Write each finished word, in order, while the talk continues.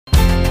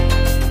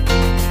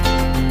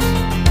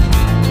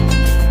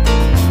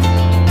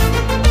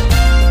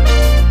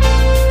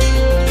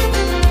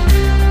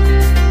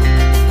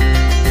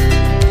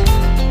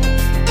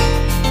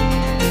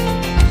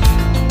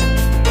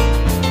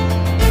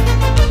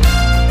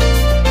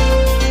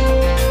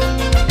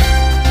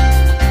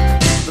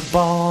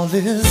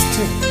this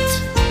tilt.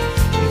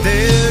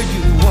 There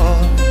you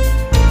are,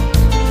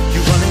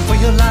 you're running for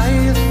your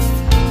life.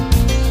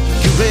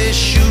 You're a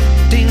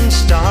shooting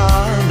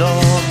star, and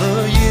all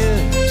the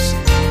years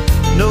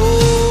no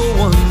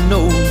one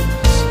knows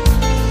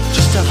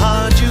just how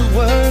hard you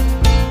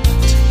worked,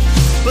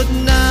 but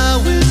now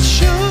it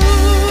shows.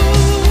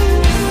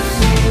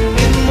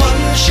 In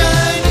one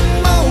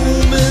shining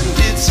moment,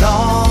 it's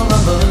all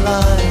on the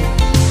line.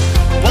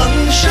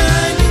 One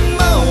shining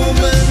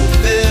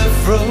moment, they're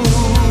frozen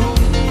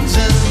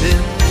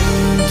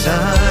in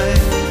time.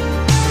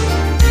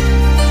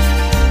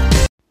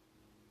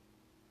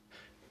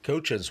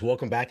 Coaches,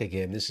 welcome back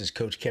again. This is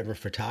Coach Kevin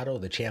Furtado,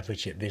 the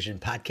Championship Vision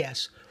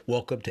Podcast.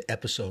 Welcome to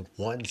episode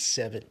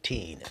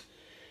 117.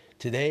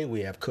 Today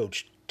we have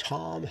Coach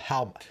Tom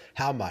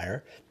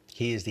Halbmaier.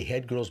 He is the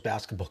head girls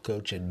basketball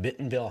coach at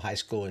Bentonville High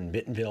School in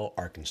Bentonville,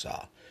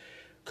 Arkansas.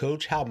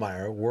 Coach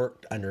Halbmaier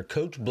worked under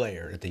Coach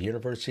Blair at the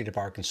University of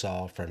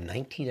Arkansas from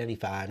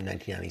 1995 to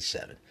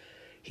 1997.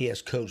 He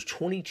has coached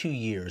 22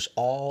 years,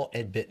 all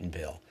at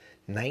Bentonville,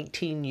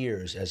 19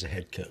 years as a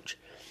head coach.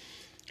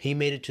 He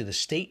made it to the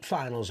state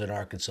finals in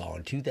Arkansas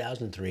in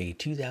 2003,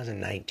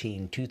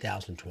 2019,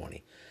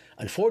 2020.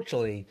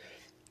 Unfortunately,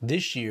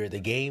 this year the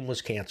game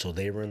was canceled.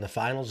 They were in the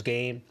finals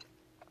game,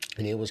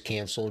 and it was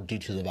canceled due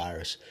to the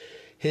virus.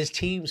 His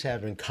teams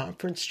have been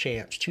conference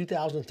champs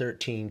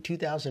 2013,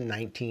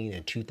 2019,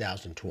 and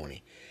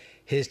 2020.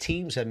 His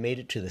teams have made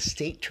it to the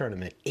state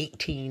tournament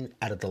 18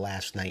 out of the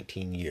last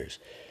 19 years.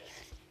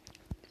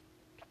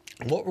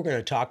 What we're going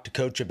to talk to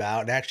Coach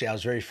about, and actually I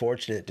was very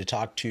fortunate to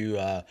talk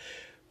to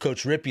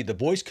Coach Rippey, the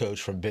boys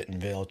coach from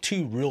Bentonville.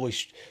 Two really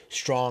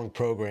strong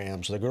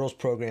programs. The girls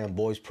program,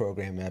 boys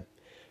program have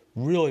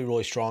really,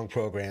 really strong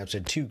programs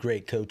and two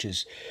great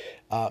coaches.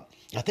 I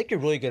think you're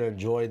really going to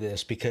enjoy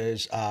this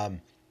because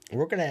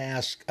we're going to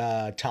ask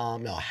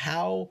Tom,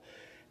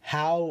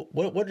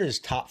 what are his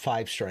top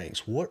five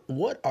strengths?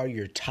 What are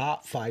your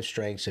top five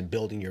strengths in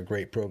building your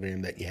great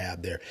program that you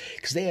have there?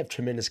 Because they have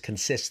tremendous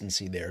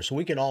consistency there. So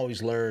we can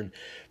always learn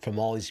from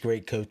all these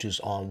great coaches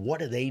on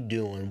what are they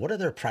doing? What are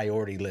their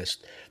priority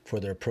lists for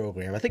their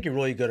program? I think you're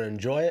really going to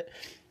enjoy it.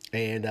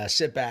 And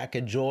sit back,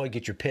 enjoy,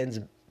 get your pens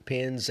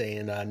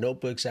and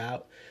notebooks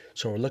out.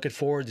 So we're looking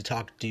forward to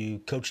talking to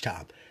Coach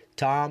Tom.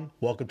 Tom,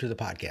 welcome to the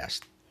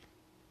podcast.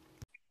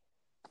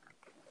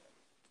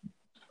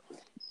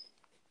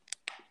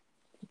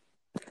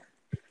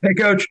 Hey,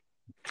 Coach.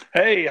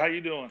 Hey, how you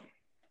doing?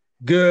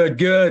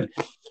 Good.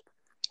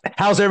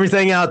 How's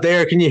everything out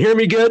there? Can you hear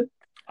me good?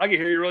 I can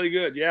hear you really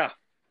good, yeah.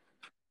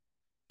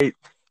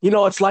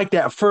 It's like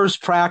that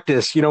first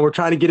practice. We're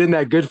trying to get in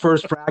that good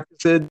first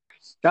practice in.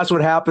 That's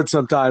what happens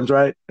sometimes,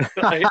 right?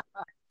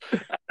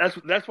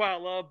 That's why I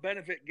love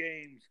benefit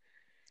games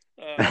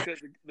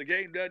because the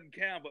game doesn't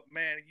count, but,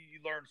 man,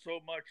 you learn so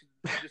much.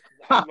 Just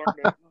how you learn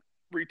to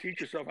reteach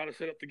yourself how to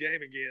set up the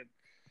game again.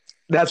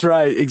 That's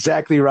right.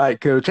 Exactly right,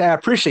 Coach. I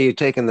appreciate you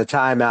taking the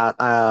time out.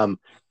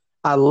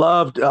 I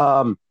loved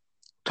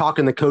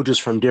talking to coaches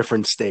from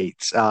different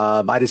states.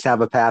 I just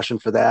have a passion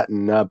for that.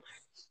 And,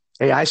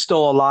 hey, I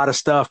stole a lot of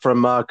stuff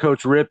from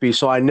Coach Rippey,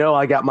 so I know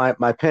I got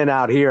my pen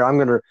out here. I'm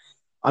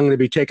gonna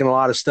be taking a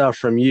lot of stuff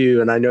from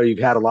you, and I know you've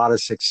had a lot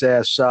of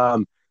success.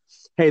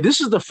 Hey,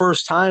 this is the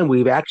first time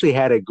we've actually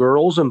had a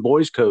girls and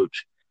boys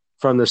coach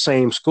from the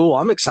same school.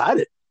 I'm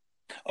excited.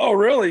 Oh,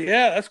 really?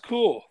 Yeah, that's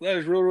cool. That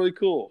is really, really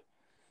cool.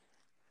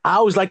 I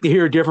always like to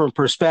hear different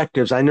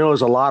perspectives. I know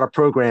there's a lot of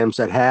programs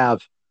that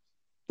have,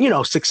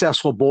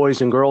 successful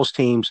boys and girls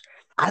teams.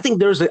 I think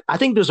there's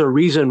a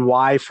reason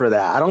why for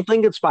that. I don't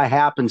think it's by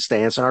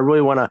happenstance, and I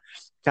really want to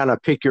kind of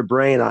pick your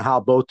brain on how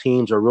both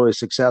teams are really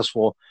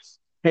successful.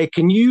 Hey,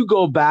 can you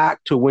go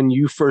back to when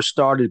you first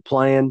started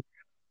playing?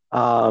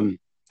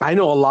 I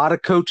know a lot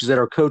of coaches that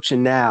are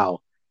coaching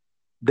now.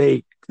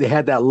 They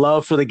had that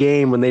love for the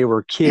game when they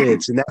were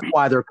kids, and that's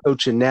why they're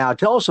coaching now.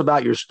 Tell us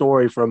about your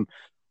story from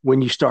when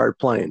you started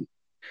playing.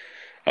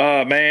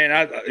 Man,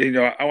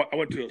 I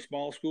went to a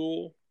small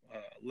school,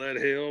 Lead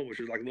Hill, which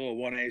is like a little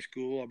 1A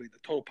school. I mean, the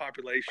total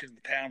population of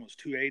the town was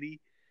 280.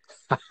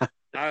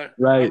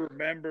 Right.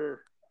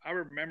 I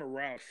remember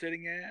where I was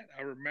sitting at.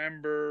 I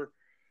remember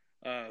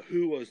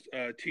who was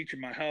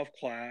teaching my health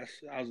class.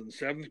 I was in the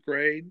 7th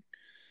grade.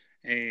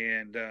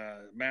 And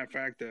matter of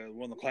fact,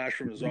 one of the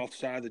classrooms was off the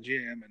side of the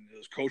gym, and it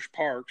was Coach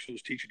Parks who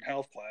was teaching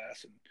health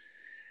class.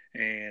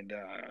 And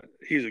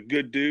he's a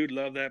good dude.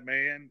 Love that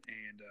man.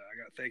 And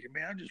I got thinking,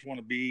 man, I want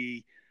to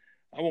be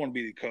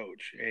the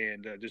coach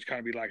and just kind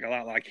of be like a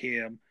lot like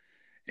him.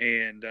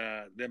 And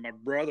then my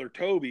brother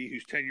Toby,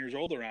 who's 10 years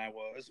older than I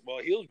was,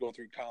 he was going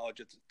through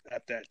college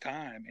at that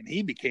time, and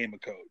he became a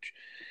coach.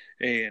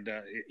 And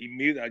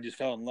immediately I just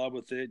fell in love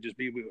with it. Just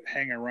be able to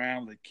hang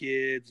around with the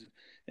kids.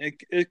 And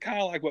it's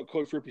kind of like what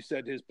Coach Rippey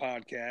said in his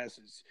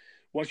podcast is,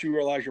 once you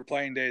realize your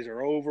playing days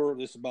are over,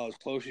 this is about as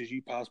close as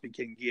you possibly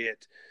can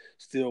get.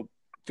 Still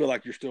feel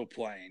like you're still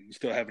playing. You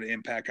still have an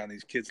impact on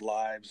these kids'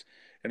 lives.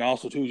 And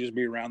also, too, just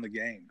be around the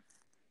game.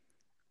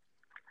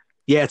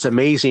 Yeah, it's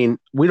amazing.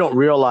 We don't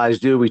realize,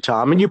 do we,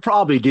 Tom? And you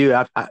probably do,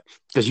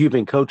 because you've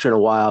been coaching a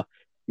while.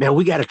 man,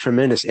 we got a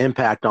tremendous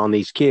impact on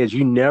these kids.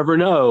 You never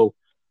know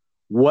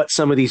what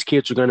some of these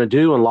kids are going to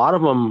do. And a lot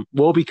of them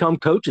will become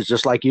coaches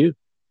just like you.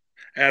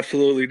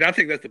 Absolutely. And I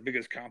think that's the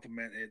biggest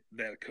compliment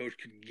that a coach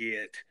can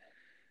get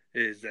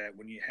is that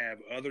when you have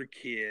other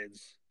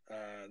kids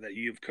that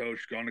you've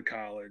coached, gone to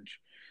college,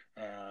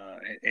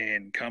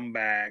 and come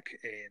back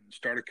and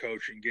start a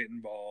coach and get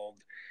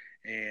involved,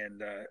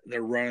 and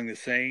they're running the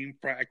same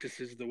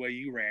practices the way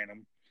you ran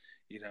them,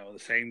 the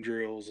same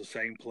drills, the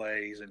same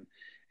plays, and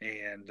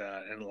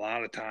a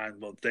lot of times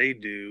what they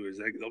do is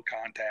they'll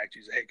contact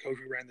you, say, "Hey, coach,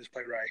 we ran this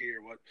play right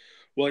here.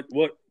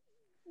 What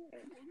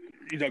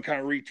kind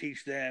of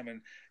reteach them,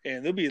 and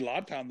there'll be a lot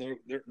of times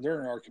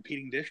they're in our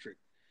competing district,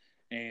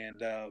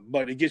 and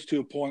but it gets to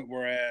a point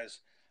whereas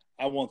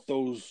I want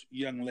those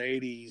young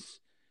ladies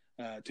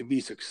to be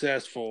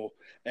successful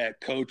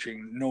at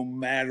coaching, no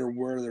matter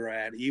where they're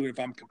at. Even if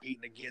I'm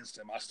competing against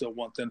them, I still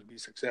want them to be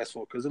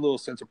successful because a little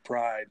sense of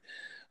pride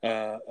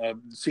of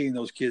seeing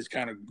those kids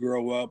kind of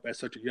grow up at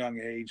such a young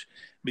age,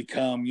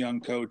 become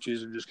young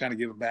coaches, and just kind of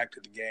give back to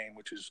the game,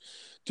 which is,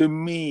 to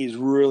me, is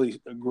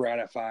really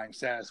gratifying,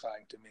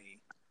 satisfying to me.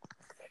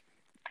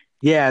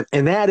 Yeah,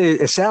 and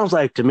it sounds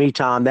like to me,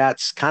 Tom,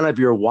 that's kind of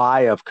your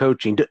why of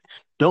coaching.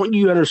 Don't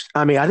you understand?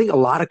 I mean, I think a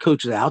lot of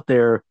coaches out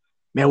there,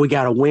 man, we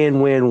got to win,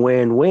 win,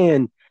 win,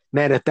 win.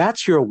 Man, if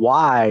that's your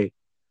why,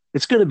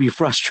 it's going to be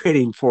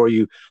frustrating for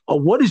you. But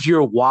what is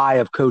your why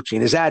of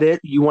coaching? Is that it?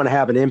 You want to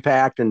have an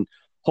impact, and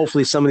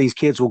hopefully some of these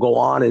kids will go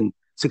on in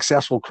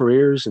successful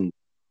careers. And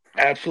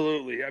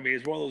Absolutely. I mean,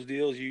 it's one of those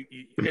deals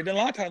and a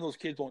lot of times those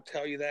kids won't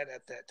tell you that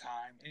at that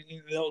time.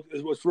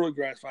 And what's really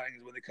gratifying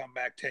is when they come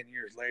back 10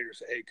 years later and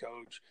say, "Hey,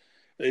 coach,"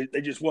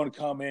 they just want to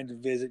come in to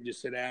visit, and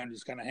just sit down and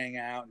just kind of hang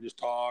out and just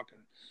talk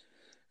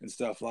and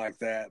stuff like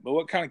that. But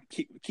what kind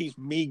of keeps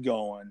me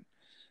going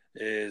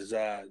is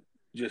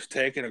just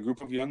taking a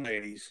group of young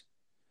ladies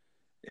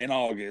in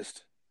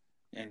August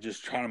and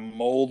just trying to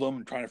mold them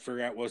and trying to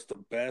figure out what's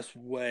the best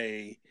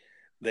way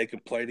they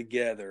could play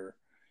together.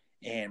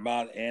 And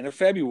by the end of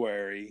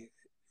February,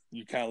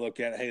 you kind of look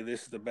at, hey,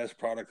 this is the best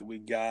product that we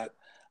got.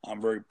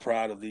 I'm very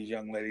proud of these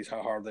young ladies,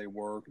 how hard they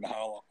work and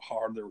how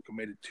hard they were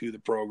committed to the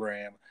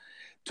program.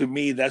 To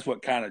me, that's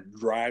what kind of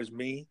drives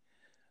me.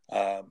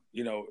 Now,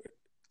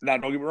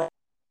 don't get me wrong,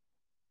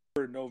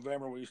 in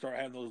November when you start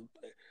having those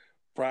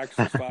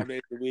practices 5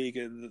 days a week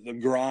and the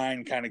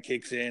grind kind of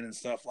kicks in and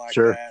stuff like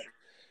sure. that.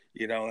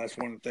 That's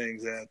one of the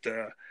things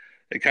that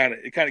it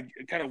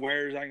kind of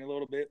wears on you a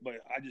little bit, but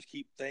I just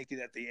keep thinking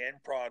that the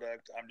end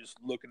product, I'm just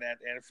looking at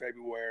the end of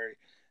February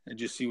and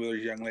just see whether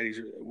these young ladies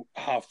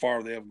how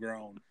far they have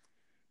grown.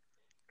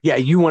 Yeah,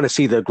 you want to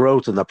see the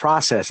growth in the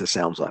process, it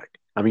sounds like.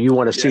 I mean, you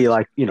want to see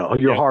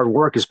your hard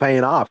work is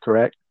paying off,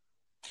 correct?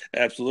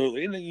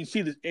 Absolutely. And then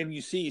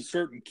you see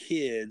certain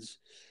kids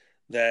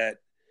that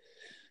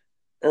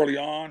early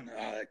on,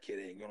 that kid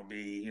ain't going to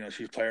be,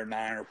 she's player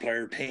 9 or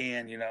player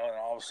 10, and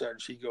all of a sudden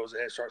she goes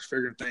ahead, starts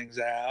figuring things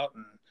out,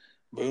 and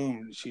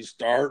boom, she's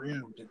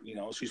starting,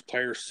 she's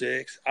player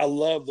 6. I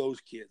love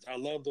those kids. I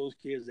love those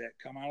kids that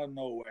come out of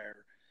nowhere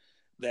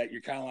that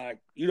you're kind of like,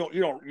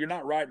 you're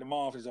not writing them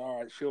off as, all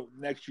right,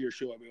 next year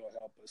she'll be able to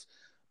help us.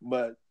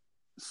 But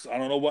I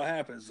don't know what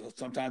happens.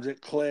 Sometimes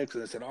it clicks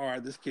and I said, all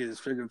right, this kid is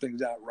figuring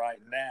things out right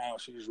now.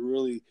 She's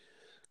really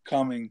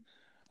coming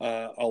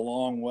a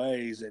long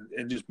ways,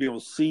 and just be able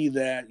to see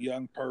that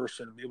young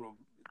person be able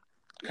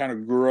to kind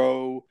of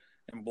grow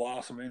and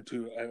blossom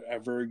into a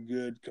very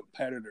good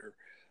competitor.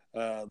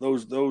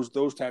 Those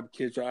type of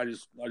kids, I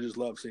just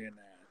love seeing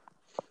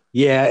that.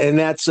 Yeah, and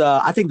that's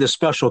I think the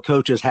special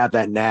coaches have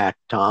that knack,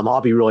 Tom.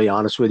 I'll be really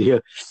honest with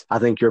you. I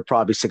think you're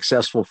probably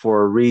successful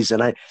for a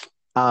reason. I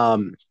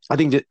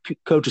think that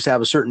coaches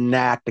have a certain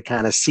knack to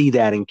kind of see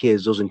that in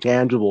kids, those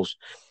intangibles.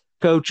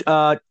 Coach,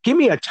 give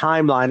me a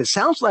timeline. It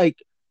sounds like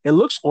it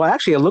looked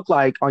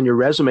like on your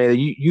resume that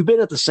you've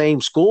been at the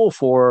same school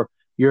for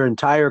your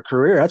entire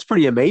career. That's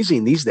pretty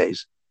amazing these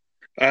days.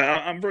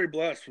 I'm very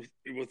blessed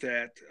with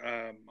that.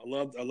 I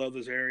love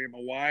this area. My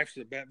wife's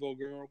a Bentonville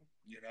girl.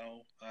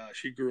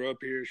 She grew up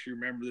here. She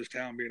remembers this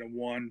town being a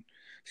one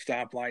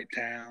stoplight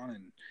town,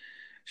 and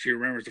she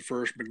remembers the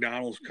first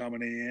McDonald's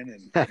coming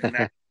in,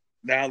 and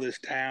now this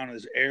town,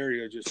 this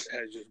area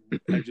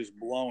has just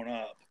blown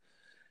up.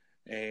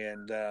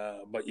 And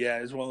but yeah,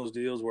 it's one of those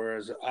deals.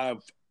 Whereas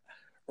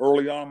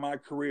early on in my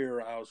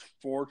career, I was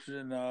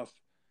fortunate enough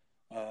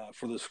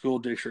for the school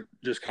district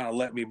just kind of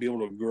let me be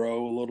able to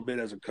grow a little bit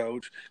as a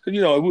coach. Because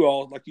we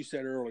all, like you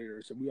said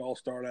earlier, so we all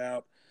start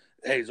out,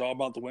 hey, it's all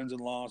about the wins and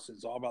losses.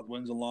 It's all about the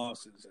wins and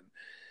losses,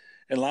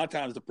 and a lot of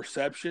times the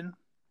perception,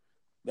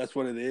 that's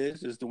what it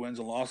is the wins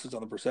and losses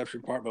on the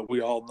perception part. But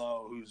we all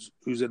know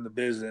who's in the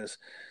business.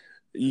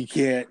 You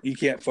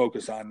can't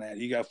focus on that.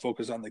 You got to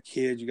focus on the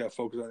kids. You got to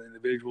focus on the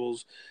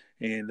individuals,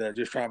 and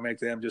just try to make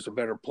them just a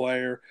better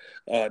player.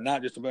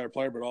 Not just a better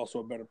player, but also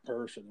a better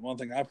person. One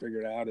thing I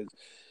figured out is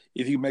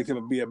if you make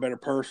them be a better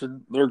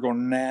person, they're going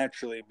to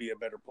naturally be a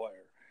better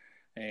player.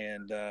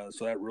 And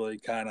so that really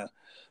kind of,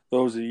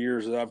 those are the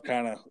years that I've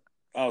kind of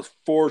I was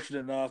fortunate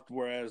enough,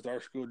 whereas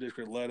our school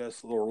district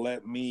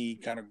let me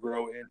kind of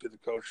grow into the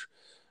coach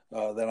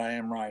that I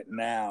am right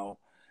now,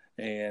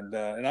 and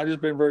I've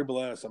just been very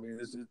blessed. I mean,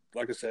 this is,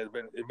 like I said,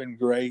 it's been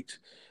great.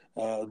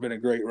 It's been a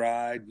great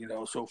ride,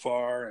 so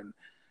far,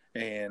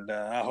 and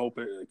I hope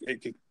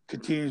it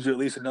continues at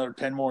least another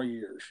 10 more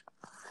years.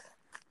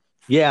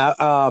 Yeah,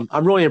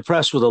 I'm really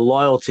impressed with the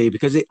loyalty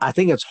because I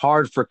think it's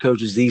hard for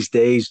coaches these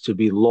days to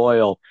be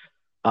loyal.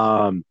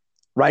 Um,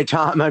 right,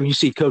 Tom? I mean, you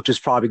see coaches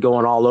probably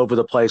going all over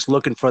the place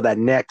looking for that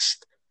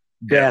next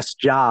Yeah. best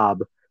job.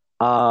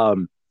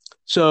 Um,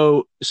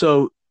 so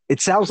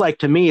it sounds like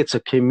to me it's a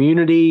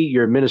community.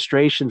 Your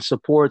administration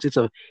supports. It's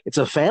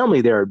a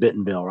family there at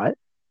Bentonville, right?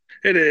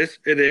 It is.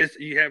 It is.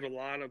 You have a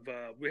lot of.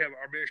 We have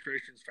our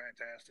administration is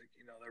fantastic.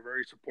 They're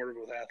very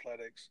supportive of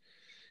athletics.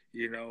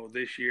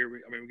 This year,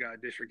 we got a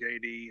district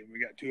AD and we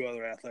got two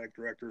other athletic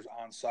directors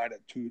on site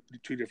at two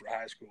different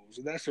high schools,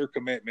 and that's their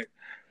commitment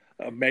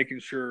of making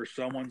sure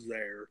someone's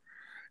there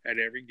at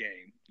every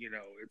game.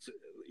 It's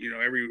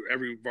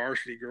every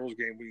varsity girls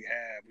game we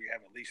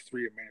have at least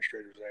three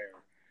administrators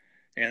there,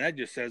 and that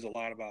just says a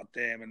lot about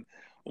them. And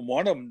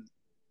one of them,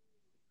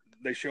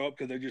 they show up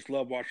because they just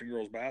love watching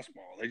girls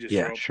basketball. They just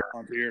Yeah, show up sure.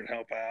 on here and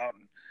help out,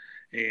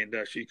 and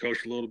she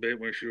coached a little bit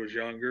when she was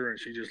younger, and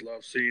she just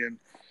loves seeing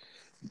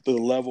the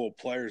level of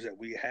players that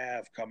we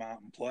have come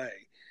out and play.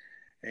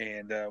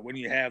 And when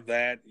you have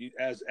that,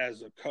 as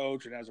a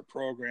coach and as a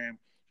program,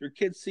 your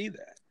kids see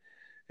that,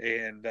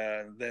 and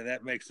then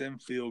that makes them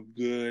feel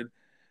good,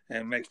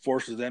 and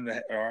forces them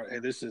to. Hey,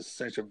 this is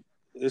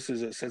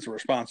a sense of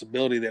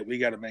responsibility that we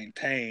got to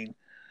maintain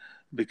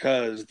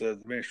because the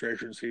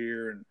administration's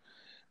here and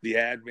the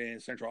admin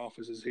central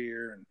office is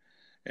here,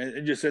 and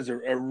it just sends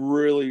a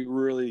really,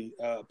 really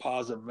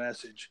positive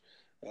message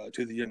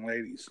to the young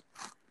ladies.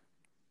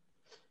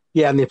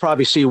 Yeah, and they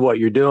probably see what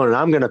you're doing. And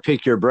I'm going to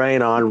pick your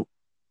brain on,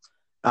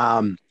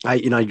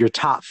 your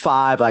top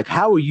five. Like,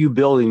 how are you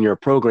building your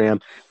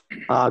program?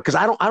 Because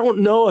I don't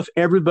know if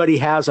everybody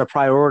has a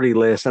priority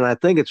list, and I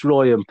think it's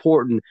really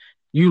important.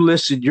 You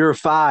listed your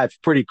five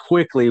pretty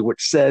quickly,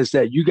 which says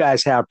that you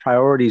guys have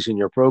priorities in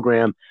your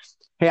program.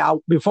 Hey,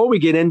 before we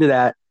get into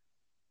that,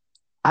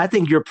 I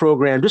think your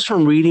program, just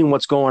from reading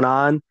what's going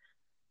on,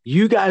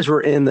 you guys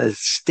were in the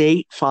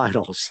state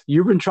finals.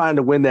 You've been trying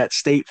to win that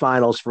state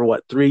finals for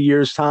what, 3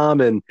 years, Tom?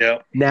 And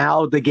Yep.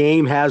 now the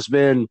game has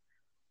been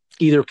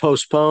either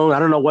postponed. I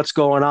don't know what's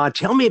going on.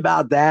 Tell me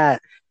about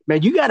that.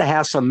 Man, you got to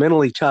have some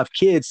mentally tough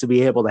kids to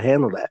be able to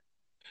handle that.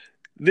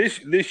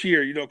 This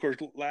year, of course,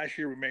 last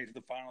year we made it to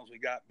the finals. We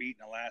got beat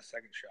in the last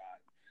second shot,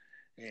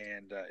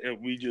 and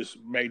we just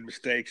made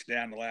mistakes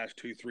down the last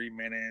 2-3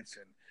 minutes,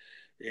 and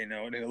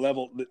and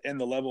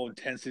the level of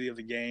intensity of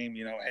the game.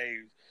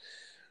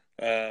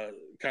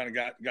 Kind of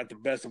got the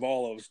best of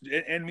all of us,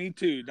 and me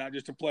too. Not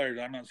just the players.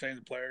 I'm not saying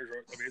the players.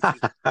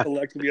 It's just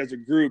collectively as a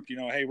group.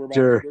 Hey,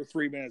 we're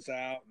 3 minutes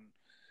out,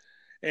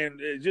 and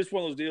it's just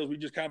one of those deals. We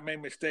just kind of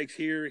made mistakes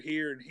here,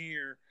 and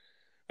here,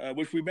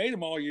 which we made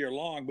them all year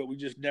long, but we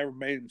just never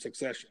made them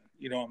succession.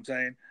 You know what I'm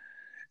saying?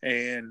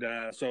 And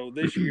so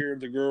this year,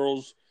 the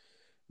girls,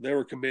 they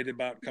were committed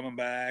about coming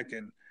back,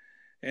 and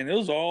it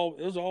was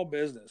all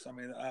business. I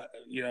mean,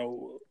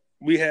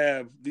 we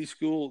have these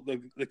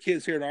the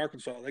kids here in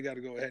Arkansas, they got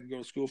to go ahead and go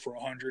to school for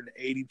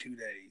 182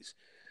 days.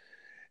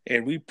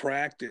 And we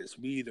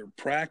either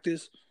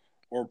practice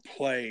or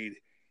played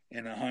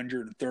in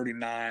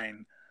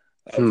 139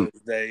 of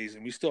those days.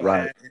 And we still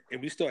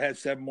had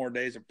 7 more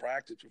days of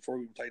practice before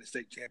we played the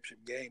state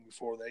championship game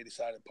before they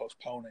decided to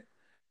postpone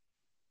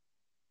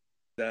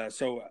it.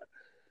 So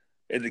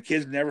the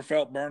kids never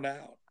felt burned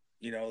out.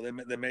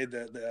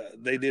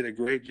 They did a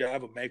great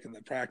job of making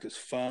the practice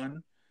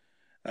fun.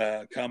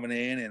 Coming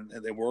in and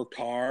they worked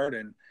hard,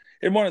 and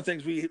one of the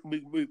things we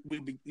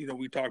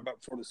talked about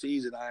before the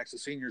season, I asked the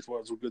seniors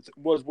what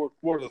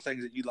are the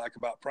things that you like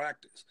about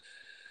practice.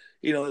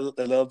 They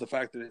love the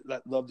fact that they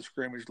love the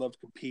scrimmage, love to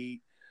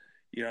compete.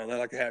 They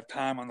like to have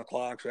time on the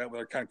clock, so that way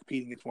they're kind of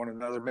competing against one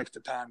another, makes the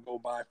time go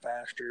by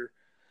faster.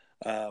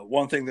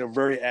 One thing they're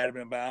very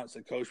adamant about is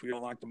that, Coach, we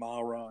don't like the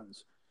mile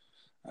runs.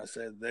 I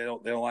said they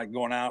don't like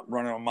going out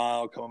running a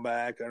mile, coming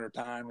back under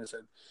time. I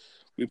said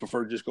we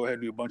prefer to just go ahead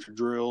and do a bunch of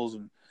drills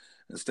and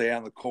stay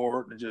on the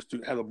court and just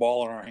have the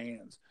ball in our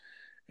hands.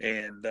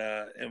 And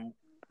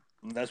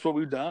that's what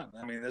we've done.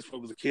 I mean, that's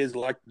what the kids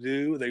like to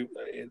do.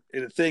 And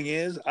the thing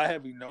is, I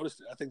haven't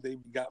noticed it. I think they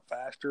got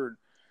faster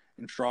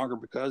and stronger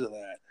because of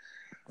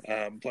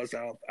that. Plus,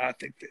 I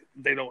think that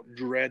they don't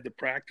dread the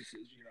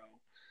practices,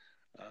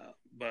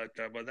 But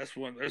that's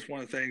one of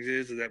the things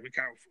is that we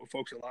kind of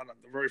focus a lot on.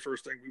 The very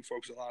first thing we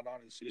focus a lot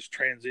on is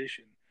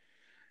transition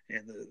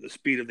and the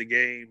speed of the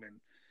game and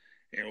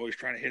always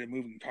trying to hit a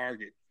moving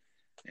target.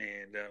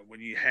 And when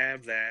you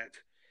have that,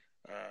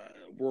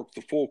 work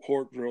the full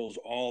court drills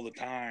all the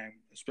time,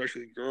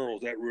 especially the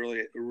girls, that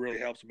really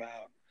helps them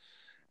out.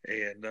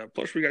 And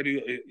plus, we got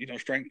to do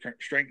strength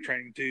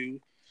training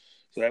too,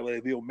 so that way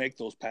they'll be able to make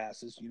those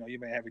passes. You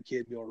may have a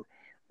kid be able to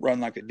run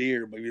like a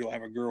deer, but you don't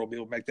have a girl be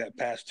able to make that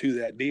pass to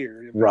that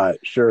deer. Right.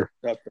 Sure.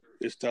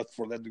 It's tough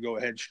for them to go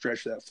ahead and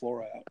stretch that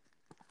floor out.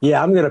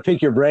 Yeah, I'm going to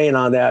pick your brain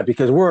on that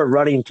because we're a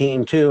running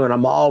team too, and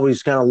I'm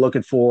always kind of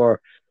looking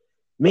for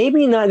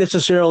maybe not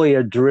necessarily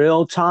a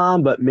drill,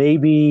 Tom, but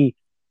maybe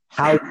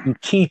how you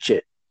teach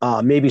it.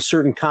 Maybe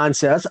certain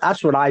concepts.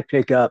 That's what I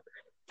pick up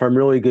from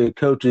really good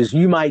coaches.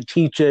 You might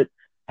teach it,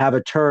 have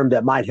a term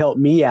that might help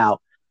me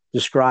out,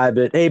 describe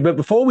it. Hey, but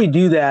before we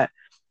do that,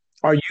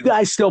 are you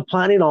guys still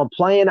planning on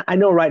playing? I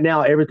know right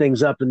now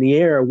everything's up in the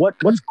air.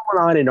 What's going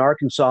on in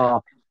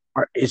Arkansas?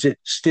 Is it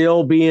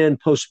still being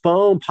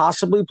postponed,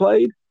 possibly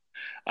played?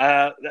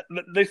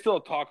 They're still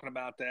talking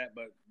about that,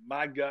 but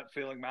my gut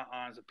feeling, my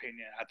honest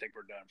opinion, I think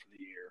we're done for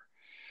the year.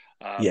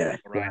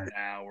 Right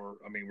now,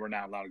 we're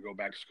not allowed to go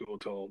back to school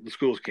till the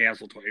school's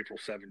canceled till April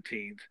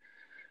 17th.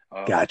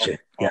 Gotcha.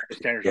 All the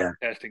standards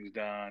testing's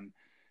done.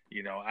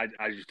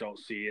 I just don't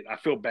see it. I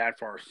feel bad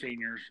for our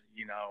seniors.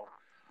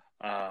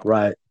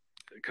 Right.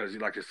 Because,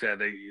 like I said,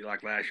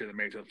 like last year they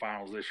made it to the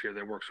finals. This year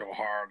they worked so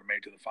hard to make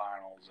it to the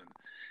finals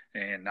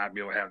and not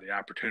be able to have the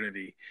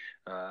opportunity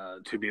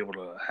to be able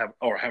to have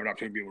an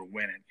opportunity to be able to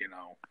win it.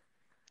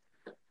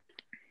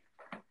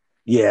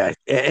 Yeah,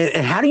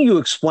 and how do you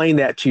explain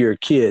that to your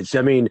kids?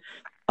 I mean,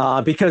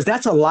 because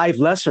that's a life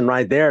lesson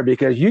right there.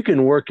 Because you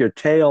can work your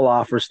tail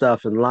off for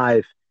stuff in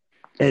life,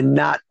 and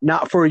not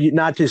for you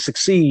not to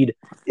succeed.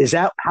 Is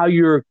that how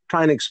you're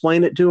trying to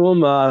explain it to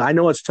them? I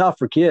know it's tough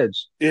for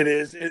kids. It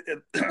is.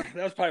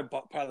 That's probably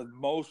the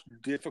most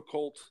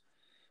difficult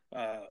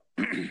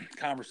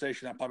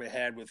conversation I probably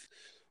had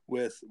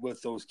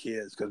with those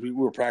kids, because we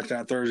were practicing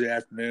on Thursday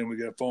afternoon. We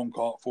get a phone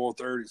call at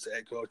 4:30 say,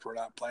 "Hey, Coach, we're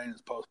not playing.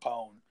 It's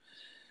postponed."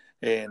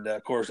 And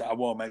of course, I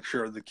want to make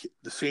sure the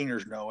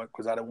seniors know it,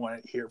 because I don't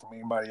want to hear it from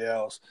anybody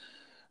else.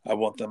 I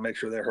want them to make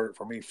sure they heard it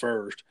from me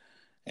first.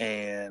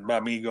 And by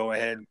me going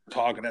ahead and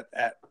talking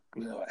at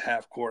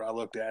half court, I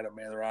looked at them,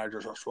 man, their eyes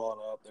are swelling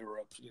up. They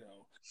were up,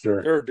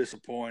 Sure. They were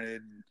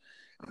disappointed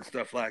and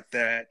stuff like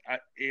that.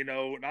 And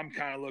I'm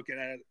kind of looking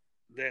at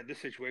that this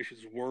situation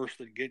is worse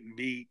than getting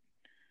beat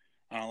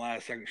on a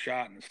last-second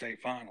shot in the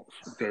state finals,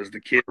 because the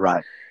kids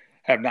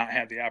have not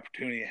had the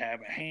opportunity to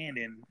have a hand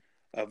in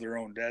of their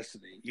own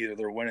destiny. Either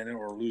they're winning it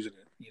or losing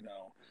it,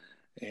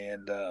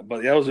 And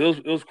but yeah,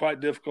 it was quite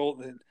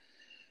difficult. And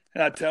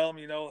I tell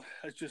them,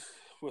 it's just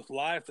with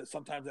life that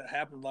sometimes that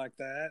happens like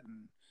that,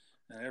 and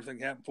everything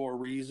happened for a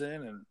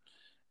reason.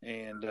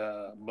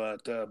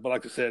 But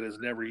like I said, it's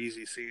never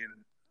easy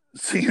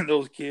seeing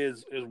those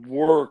kids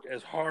work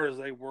as hard as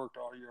they worked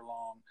all year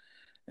long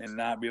and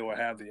not be able to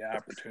have the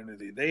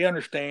opportunity. They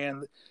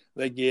understand,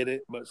 they get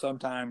it, but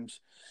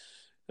sometimes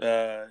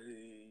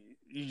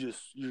you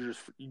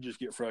just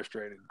get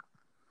frustrated.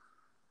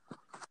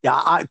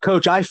 Yeah,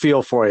 Coach, I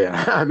feel for you.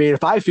 I mean,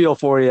 if I feel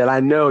for you, and I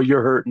know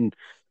you're hurting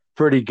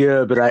pretty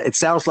good, but it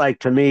sounds like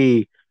to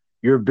me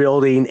you're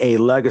building a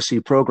legacy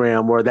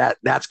program where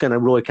that's going to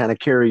really kind of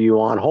carry you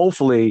on.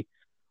 Hopefully,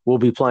 we'll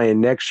be playing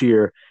next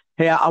year.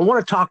 Hey, I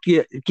want to talk to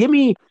you. Give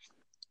me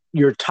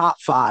your top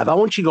 5. I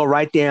want you to go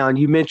right down.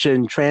 You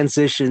mentioned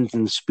transitions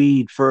and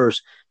speed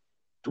first.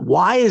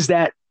 Why is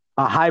that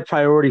a high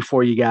priority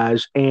for you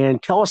guys?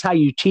 And tell us how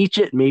you teach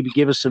it, and maybe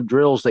give us some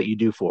drills that you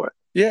do for it.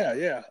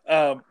 Yeah.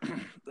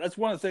 That's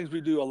one of the things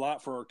we do a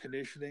lot for our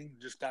conditioning,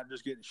 just not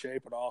just getting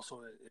shape, but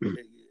also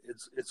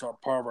it's a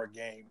part of our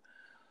game.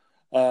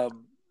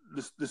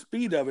 The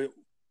speed of it,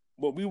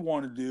 what we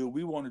want to do,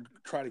 we want to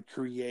try to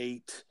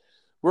create.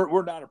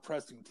 We're not a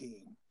pressing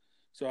team,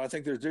 so I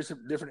think there's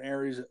different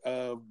areas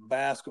of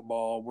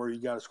basketball where you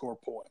got to score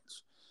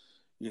points.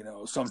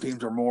 Some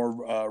teams are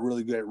more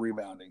really good at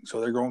rebounding, so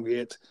they're going to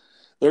get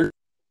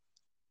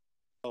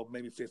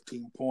maybe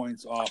 15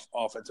 points off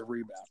offensive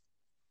rebound.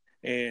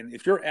 And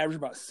if you're averaging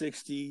about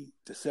 60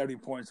 to 70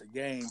 points a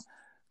game,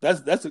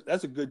 that's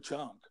a good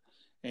chunk.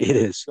 And it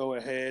is. Go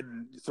ahead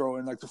and throw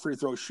in like the free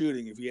throw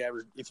shooting. If you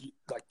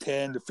like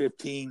 10 to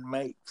 15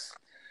 makes,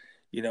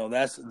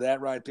 that's that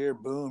right there.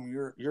 Boom,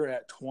 you're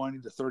at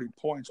 20 to 30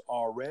 points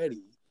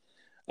already,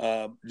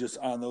 just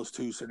on those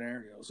two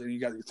scenarios. And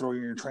you got to throw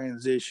in your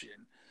transition.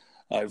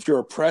 If you're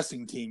a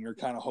pressing team, you're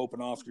kind of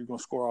hoping you're going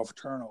to score off of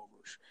turnovers.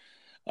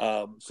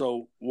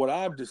 So what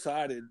I've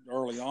decided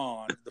early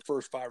on, the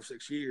first 5 or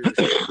 6 years,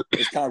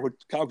 is kind of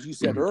what you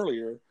said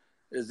earlier,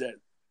 is that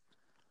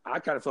I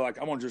kind of feel like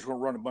I'm just going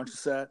to run a bunch of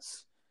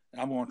sets,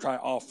 and I'm going to try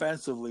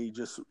offensively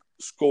just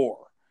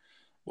score.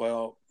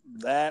 Well,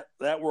 that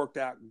worked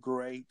out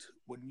great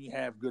when you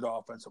have good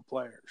offensive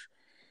players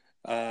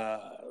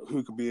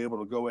who could be able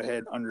to go ahead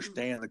and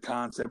understand the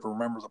concept and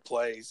remember the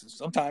plays. And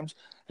sometimes,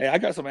 hey, I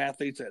got some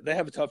athletes that they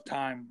have a tough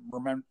time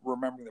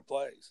remembering the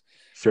plays.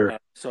 Sure.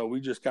 So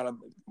we just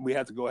we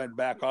have to go ahead and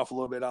back off a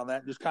little bit on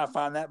that, just kind of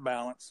find that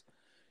balance,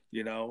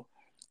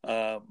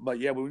 But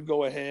yeah, we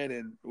go ahead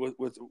and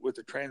with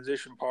the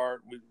transition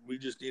part, we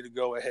just need to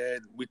go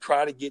ahead. We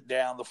try to get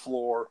down the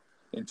floor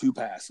in 2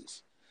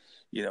 passes.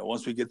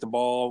 Once we get the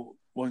ball,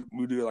 when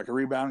we do like a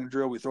rebounding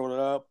drill, we throw it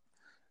up.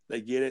 They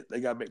get it. They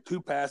got to make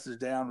 2 passes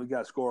down. We got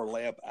to score a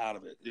layup out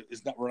of it.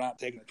 We're not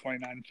taking a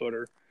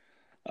 29-footer.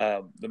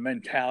 The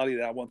mentality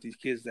that I want these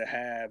kids to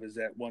have is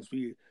that once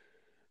we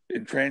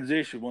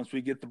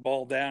get the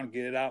ball down,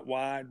 get it out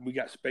wide, we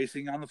got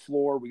spacing on the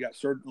floor, we got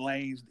certain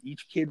lanes,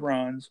 each kid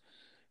runs.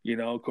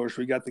 Of course,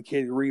 we got the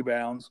kid who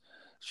rebounds.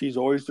 She's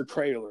always the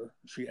trailer.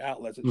 She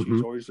outlets it. Mm-hmm.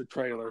 She's always the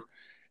trailer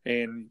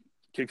and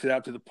kicks it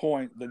out to the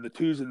point. Then the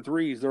 2s and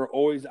 3s, they're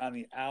always on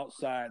the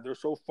outside. They're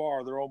so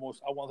far, they're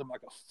almost, I want them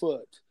like a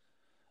foot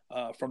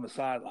from the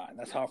sideline.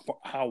 That's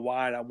how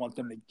wide I want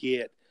them to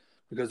get,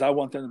 because I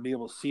want them to be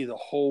able to see the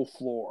whole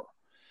floor.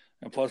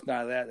 And plus,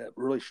 now that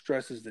really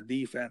stresses the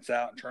defense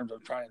out in terms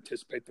of trying to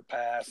anticipate the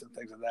pass and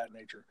things of that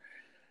nature.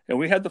 And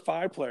we had the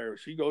 5 player.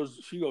 She goes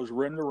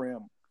rim to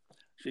rim.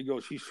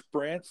 She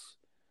sprints,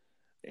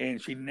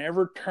 and she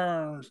never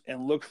turns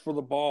and looks for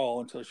the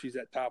ball until she's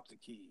at top of the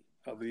key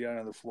of the end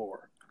of the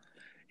floor.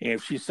 And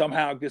if she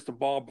somehow gets the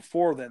ball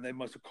before then, they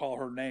must have called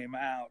her name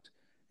out,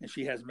 and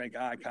she has to make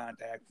eye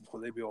contact before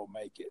they be able to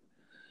make it.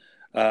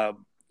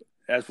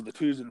 As for the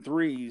 2s and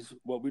 3s,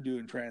 what we do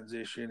in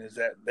transition is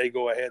that they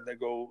go ahead, they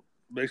go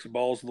basically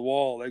balls to the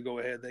wall. They go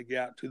ahead, they get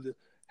out to the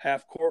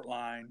half court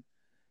line,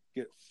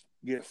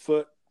 get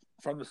foot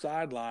from the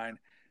sideline,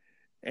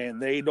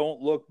 and they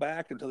don't look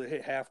back until they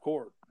hit half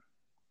court.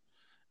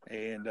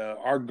 And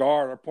our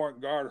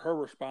point guard, her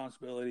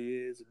responsibility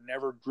is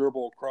never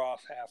dribble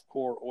across half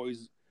court,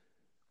 always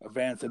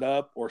advance it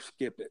up or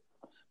skip it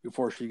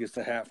before she gets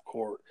to half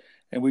court.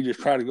 And we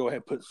just try to go ahead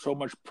and put so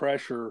much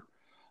pressure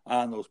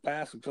on those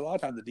passes. Because a lot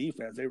of times the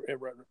defense,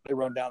 they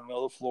run down the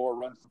middle of the floor,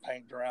 run some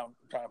paint around,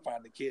 trying to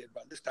find the kid.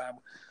 But this time,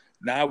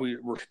 now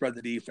we're spread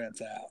the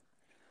defense out.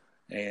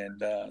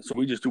 And so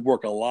we just do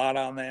work a lot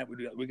on that.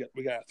 We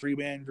got a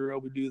 3-man drill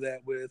we do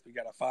that with. We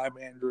got a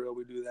 5-man drill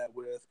we do that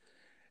with.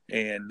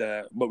 And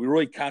but we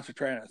really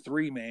concentrate on a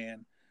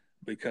 3-man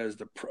because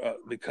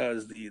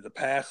the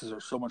passes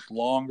are so much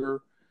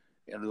longer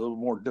and a little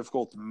more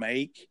difficult to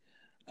make.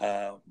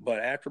 But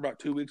after about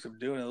 2 weeks of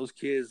doing it, those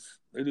kids,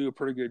 they do a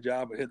pretty good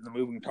job of hitting the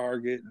moving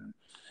target.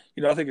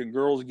 And I think in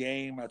girls'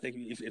 game, I think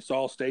if it's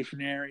all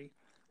stationary,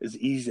 it's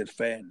easy to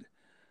defend.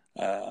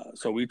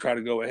 So we try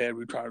to go ahead.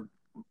 We try to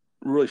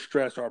really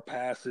stress our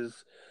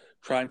passes,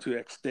 trying to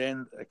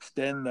extend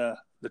the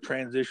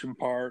transition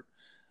part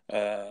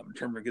in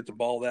terms of get the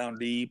ball down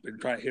deep and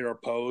try to hit our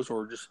post,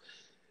 or just,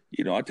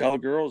 I tell the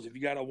girls, if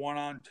you got a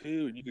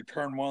 1-on-2 and you could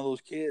turn one of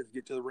those kids,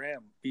 get to the rim,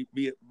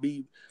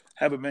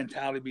 have a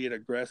mentality, be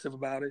aggressive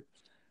about it.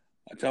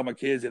 I tell my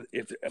kids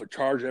if a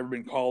charge has ever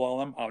been called on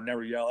them, I'll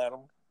never yell at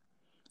them.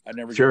 I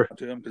never yell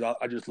to them because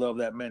I just love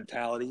that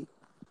mentality,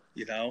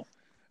 And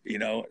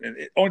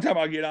the only time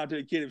I get on to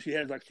a kid if she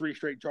has like 3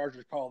 straight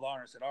charges called on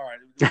her, I said, all right,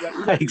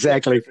 we got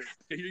exactly.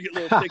 You get a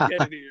little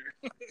thick-headed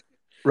here.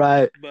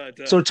 Right.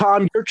 But so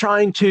Tom, you're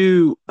trying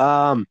to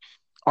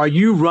are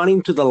you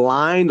running to the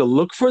line to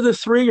look for the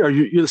 3? Or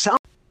you sound?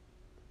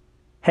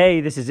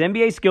 Hey, this is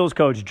NBA skills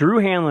coach Drew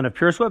Hanlon of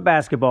Pure Sweat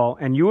Basketball,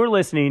 and you are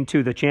listening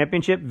to the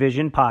Championship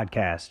Vision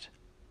podcast.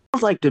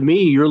 Sounds like to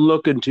me you're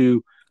looking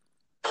to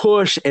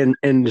push and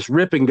just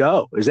rip and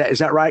go. Is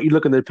that right? You're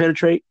looking to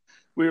penetrate?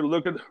 We're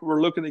looking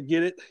to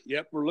get it.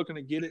 Yep, we're looking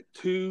to get it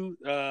to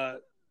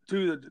the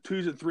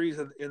 2s and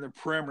 3s in the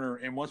perimeter.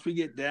 And once we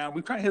get down,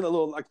 we try to hit a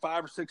little like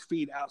 5 or 6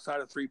 feet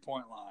outside of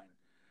 3-point line.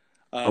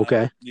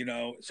 Okay.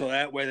 So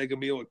that way they can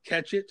be able to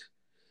catch it.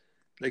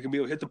 They can be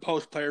able to hit the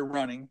post player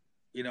running.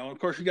 Of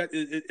course you got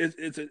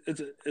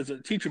it's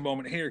a teaching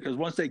moment here, because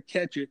once they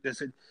catch it, they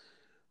said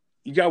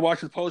you got to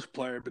watch the post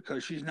player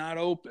because she's not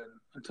open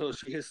until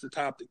she hits the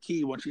top of the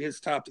key. Once she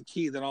hits the top of the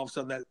key, then all of a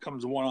sudden that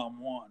comes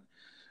 1-on-1.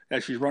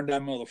 As she's run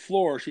down the middle of the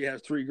floor, she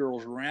has 3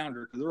 girls around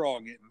her because they're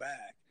all getting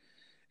back.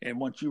 And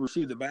once you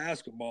receive the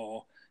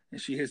basketball and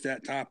she hits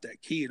that top,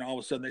 that key, and all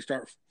of a sudden they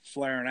start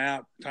flaring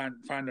out, trying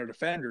to find their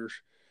defenders,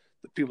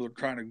 the people they're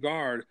trying to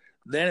guard,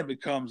 then it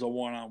becomes a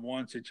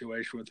 1-on-1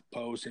 situation with the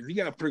post. And if you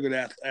got a pretty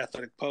good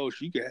athletic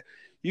post, you can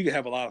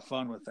have a lot of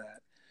fun with that.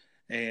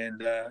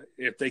 And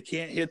if they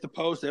can't hit the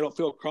post, they don't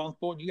feel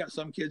comfortable. And you got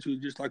some kids who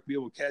just like to be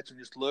able to catch and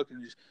just look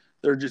and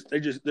they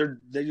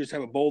just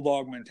have a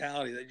bulldog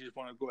mentality. They just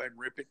want to go ahead and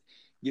rip it,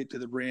 get to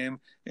the rim,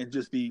 and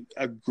just be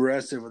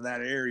aggressive in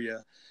that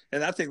area.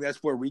 And I think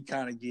that's where we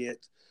kind of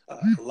get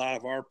a lot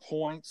of our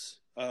points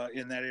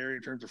in that area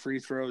in terms of free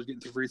throws,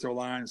 getting to the free throw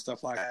line and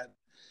stuff like that.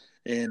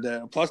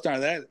 And plus, now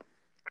that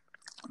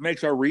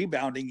makes our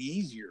rebounding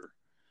easier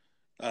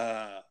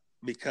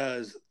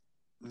because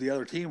the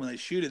other team, when they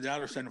shoot it, now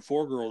they're sending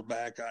 4 girls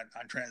back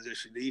on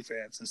transition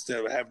defense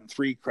instead of having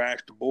 3 crash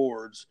the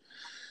boards.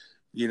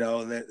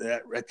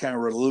 That kind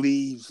of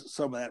relieves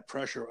some of that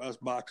pressure of us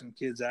boxing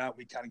kids out.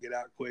 We kind of get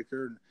out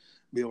quicker and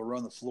be able to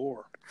run the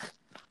floor.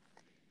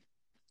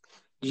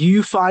 Do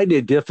you find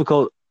it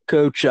difficult,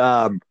 Coach,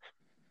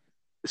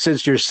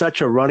 since you're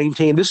such a running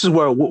team? This is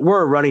where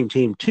we're a running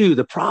team too.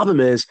 The problem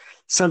is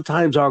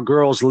sometimes our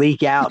girls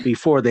leak out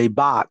before they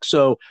box.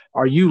 So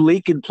are you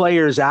leaking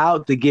players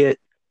out to get,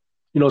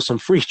 some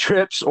free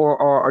trips, or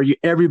are you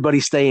everybody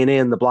staying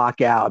in the block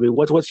out? I mean,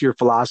 what's your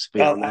philosophy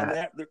on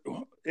that?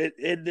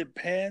 It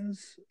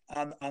depends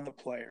on the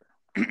player.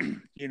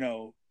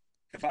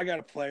 if I got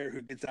a player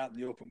who gets out in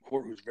the open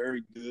court who's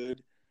very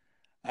good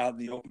out in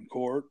the open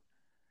court,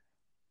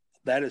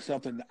 that is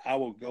something that I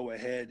will go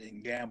ahead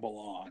and gamble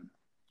on,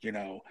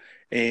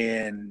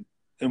 and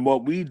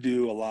what we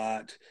do a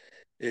lot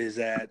is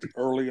that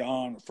early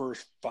on, the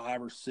first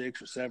 5 or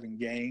 6 or 7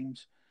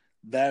 games,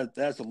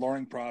 that's a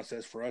learning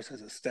process for us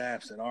as a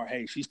staff. Saying, "Oh,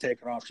 hey, she's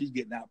taking off. She's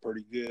getting out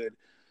pretty good."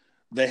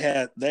 They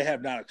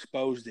have not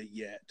exposed it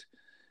yet,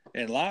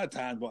 and a lot of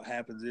times what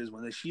happens is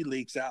when she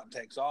leaks out and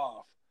takes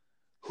off,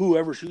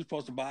 whoever she's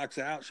supposed to box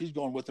out, she's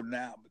going with them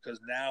now, because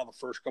now the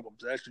first couple of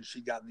possessions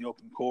she got in the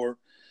open court,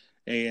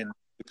 and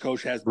the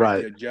coach has to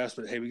make the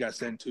adjustment. Hey, we got to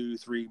send 2,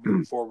 3,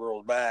 maybe 4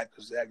 girls back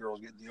because that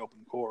girl's getting the open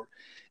court.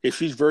 If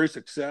she's very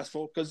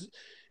successful, because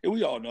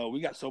we all know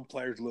we got some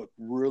players who look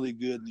really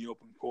good in the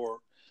open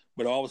court,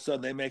 but all of a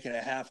sudden they make it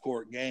a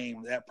half-court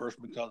game, that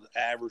person becomes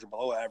average or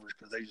below average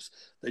because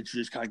they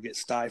just kind of get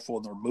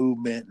stifled in their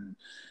movement and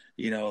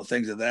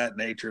things of that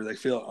nature. They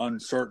feel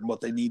uncertain what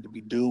they need to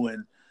be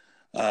doing.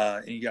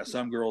 And you got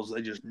some girls,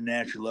 they just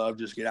naturally love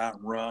just get out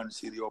and run and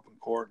see the open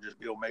court and just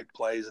be able to make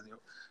plays in the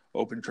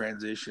open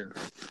transition.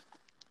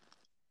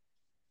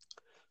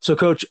 So,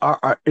 Coach,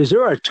 is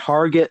there a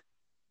target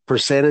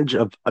percentage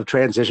of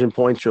transition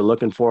points you're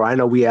looking for? I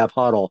know we have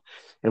Huddle,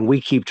 and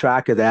we keep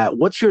track of that.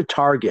 What's your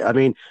target? I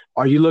mean,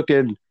 are you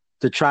looking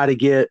to try to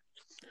get,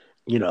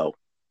 30%,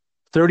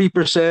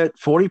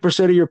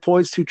 40% of your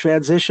points through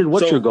transition?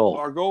 What's your goal?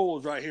 Our goal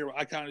is right here.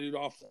 I kind of do it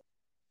off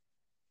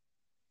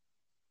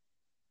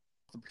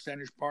the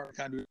percentage part. I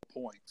kind of do the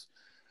points.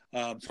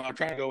 So I'm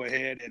trying to go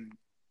ahead and,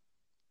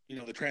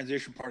 the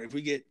transition part. If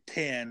we get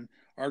 10,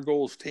 our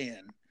goal is 10.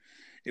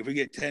 If we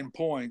get 10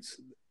 points,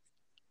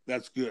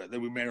 that's good.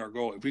 Then we made our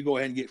goal. If we go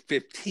ahead and get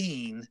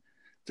 15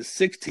 to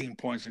 16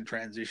 points in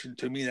transition,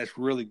 to me, that's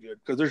really good,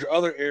 because there's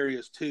other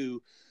areas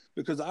too,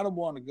 because I don't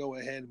want to go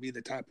ahead and be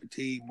the type of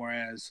team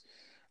whereas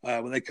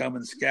when they come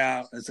and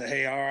scout and say,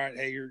 hey, all right,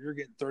 hey, you're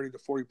getting 30 to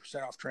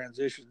 40% off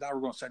transitions. Now we're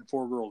going to send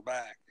 4 girls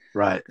back.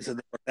 Right. And so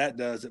what that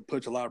does, it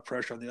puts a lot of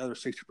pressure on the other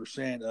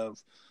 60% of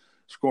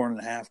scoring in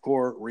the half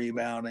court,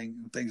 rebounding,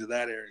 and things of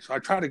that area. So I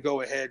try to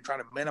go ahead, try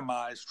to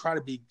minimize, try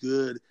to be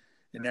good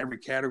in every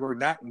category,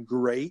 not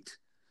great,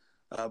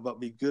 but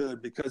be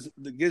good, because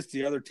against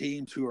the other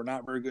teams who are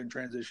not very good in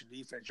transition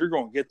defense, you're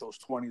going to get those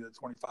 20 to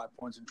 25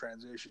 points in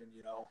transition.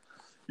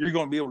 You're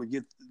going to be able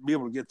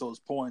to get those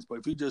points. But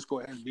if you just go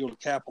ahead and be able to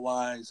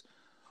capitalize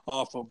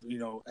off of,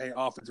 hey,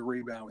 offensive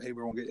rebound, hey,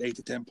 we're going to get 8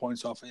 to 10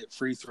 points off of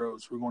free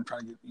throws. We're going to try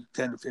to get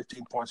 10 to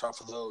 15 points off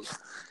of those,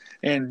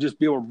 and just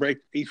be able to break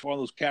each one of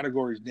those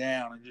categories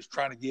down and just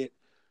try to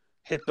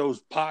hit those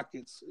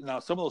pockets. Now,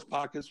 some of those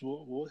pockets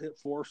we'll hit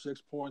 4 or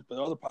 6 points, but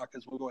other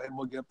pockets we'll go ahead and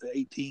we'll get up to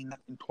 18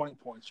 and 20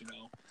 points,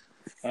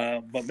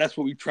 But that's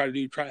what we try to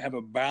do, try to have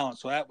a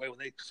balance. So that way when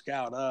they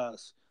scout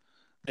us,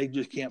 they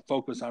just can't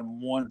focus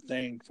on one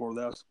thing for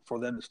them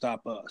to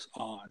stop us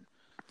on.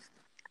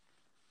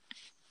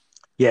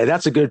 Yeah,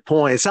 that's a good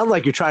point. It sounds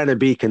like you're trying to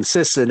be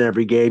consistent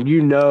every game.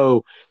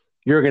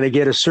 You're going to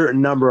get a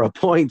certain number of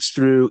points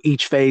through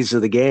each phase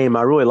of the game.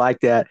 I really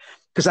like that,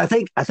 because I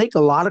think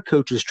a lot of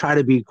coaches try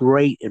to be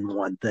great in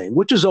one thing,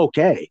 which is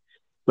okay,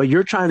 but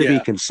you're trying to be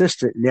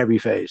consistent in every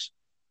phase.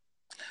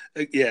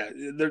 Yeah,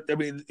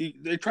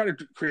 they try to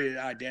create an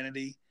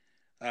identity.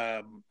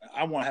 I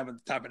want to have a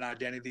type of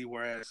identity,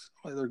 whereas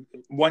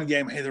one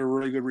game, hey, they're a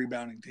really good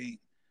rebounding team.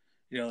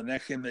 The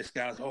next game they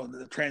scout,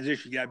 the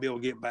transition, you got to be able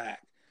to get back.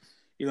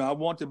 I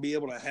want to be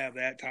able to have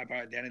that type of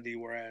identity,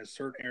 whereas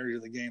certain areas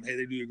of the game, hey,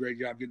 they do a great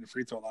job getting the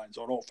free throw line,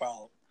 so I don't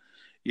foul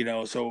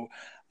them. So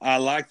I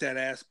like that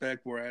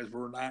aspect, whereas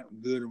we're not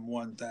good in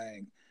one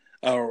thing,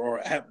 or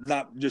have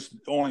not just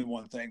only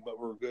one thing, but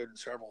we're good in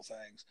several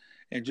things,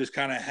 and just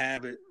kind of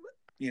have it,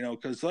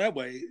 because that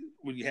way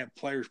when you have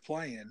players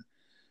playing,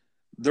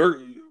 you're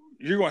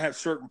going to have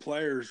certain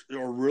players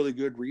who are really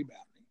good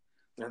rebounding.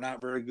 They're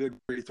not very good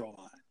free throw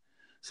line.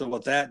 So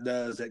what that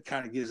does, that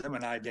kind of gives them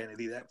an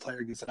identity. That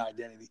player gets an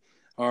identity.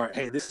 All right,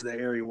 hey, this is the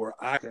area where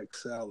I can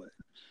excel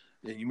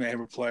at. And you may have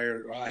a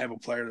player, or I have a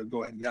player to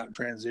go ahead and get out in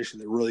transition.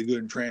 They're really good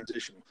in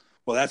transition.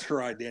 Well, that's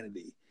her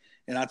identity.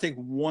 And I think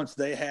once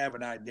they have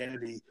an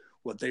identity,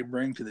 what they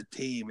bring to the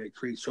team, it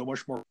creates so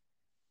much more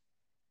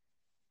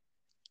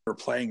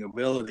playing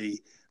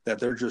ability that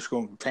they're just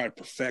going to try to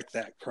perfect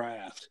that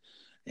craft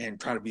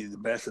and try to be the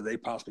best that they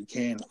possibly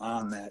can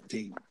on that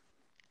team.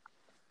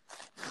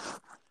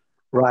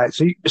 Right.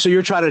 So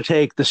you're trying to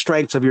take the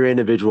strengths of your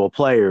individual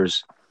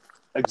players.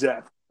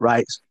 Exactly.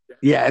 Right.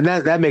 Yeah. And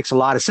that makes a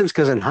lot of sense,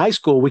 because in high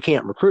school we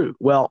can't recruit.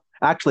 Well,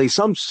 actually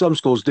some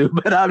schools do,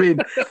 but I mean,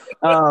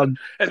 and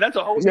that's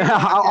a whole. Yeah,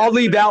 I'll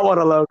leave that one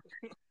alone.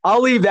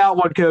 I'll leave that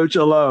one, Coach,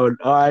 alone.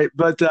 All right.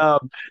 But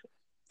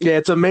yeah,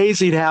 it's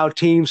amazing how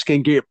teams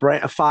can get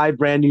 5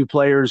 brand new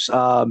players.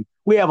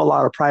 We have a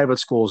lot of private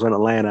schools in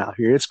Atlanta out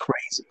here. It's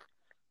crazy.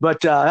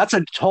 But that's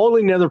a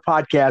totally another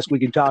podcast. We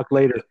can talk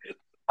later.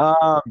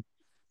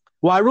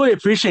 Well, I really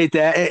appreciate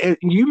that. And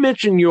you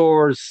mentioned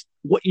your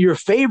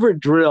favorite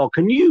drill.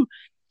 Can you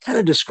kind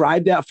of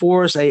describe that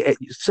for us?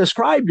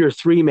 Describe your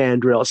 3-man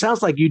drill. It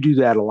sounds like you do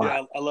that a lot.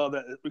 Yeah, I love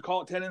that. We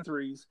call it 10 and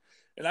 3s.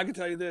 And I can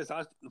tell you this,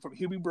 I from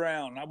Hubie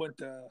Brown. I went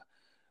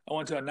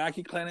to a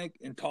Nike clinic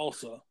in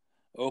Tulsa,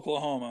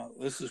 Oklahoma.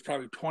 This is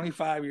probably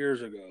 25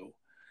 years ago.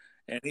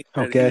 And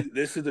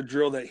this is the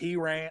drill that he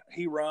runs.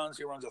 He runs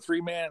a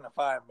 3-man and a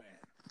 5-man.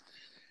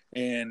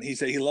 And he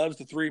said he loves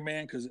the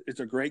 3-man because it's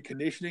a great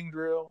conditioning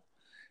drill.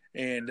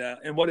 And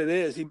what it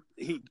is,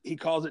 he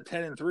calls it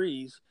 10 and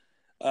 3s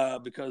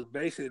because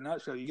basically, in a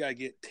nutshell, you got to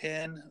get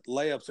 10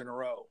 layups in a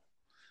row.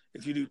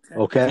 If you do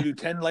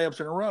 10 layups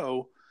in a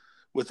row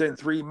within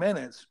 3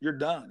 minutes, you're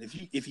done.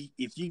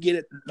 If you get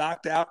it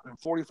knocked out in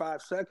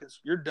 45 seconds,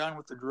 you're done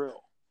with the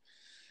drill.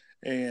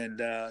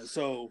 And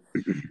so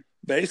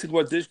basically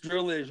what this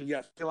drill is, you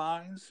got 3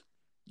 lines,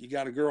 you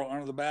got a girl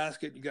under the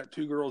basket, you got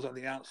 2 girls on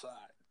the outside.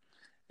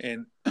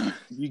 And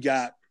you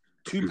got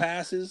 2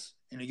 passes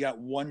and you got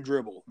 1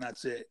 dribble. And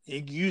that's it.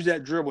 You can use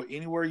that dribble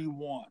anywhere you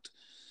want.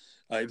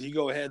 If you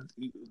go ahead,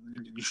 you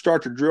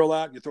start to drill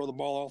out, you throw the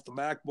ball off the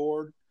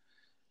backboard,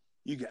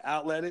 you can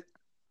outlet it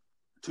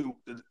to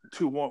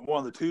one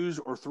of the 2s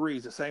or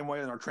 3s, the same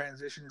way in our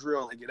transition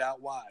drill. They get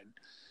out wide.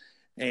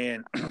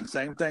 And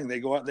same thing, they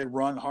go out, they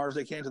run hard as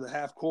they can to the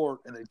half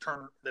court, and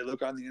they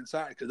look on the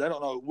inside because they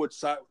don't know which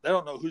side, they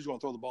don't know who's going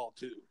to throw the ball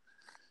to.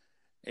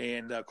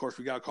 And of course,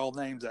 we got to call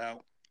names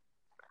out.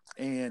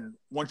 And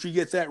once you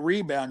get that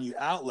rebound, you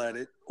outlet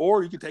it,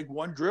 or you can take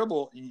 1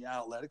 dribble and you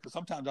outlet it. Because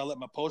sometimes I let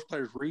my post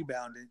players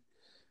rebound it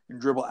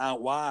and dribble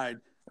out wide,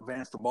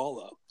 advance the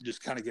ball up,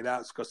 just kind of get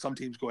out. Because some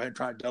teams go ahead and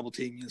try to double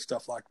team you and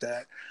stuff like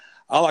that.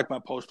 I like my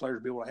post players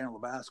to be able to handle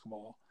the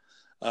basketball.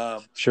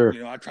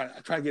 Sure. I try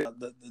to get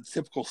the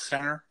typical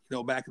center.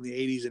 Back in the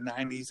 80s and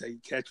 90s, they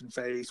catch and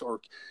face or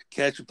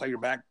catch and play your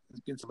back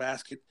against the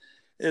basket.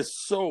 It's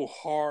so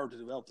hard to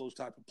develop those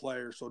type of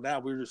players. So now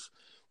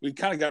we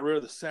kind of got rid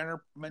of the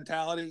center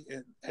mentality,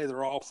 and hey,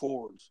 they're all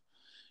forwards.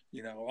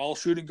 All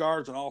shooting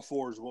guards and all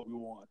forwards is what we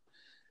want.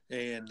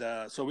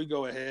 And so we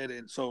go ahead,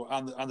 and so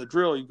on the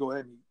drill, you go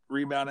ahead and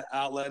rebound it,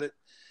 outlet it,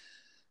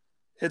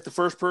 hit the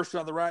first person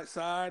on the right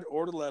side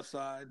or the left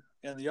side,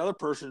 and the other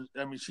person,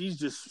 she's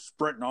just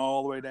sprinting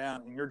all the way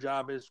down, and your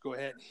job is to go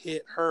ahead and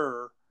hit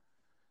her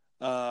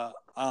on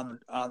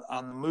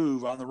the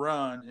move, on the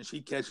run, and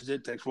she catches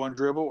it, takes 1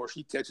 dribble, or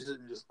she catches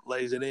it and just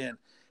lays it in.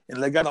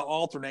 And they got to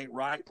alternate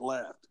right,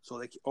 left. So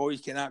they always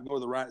cannot go to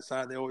the right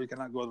side. They always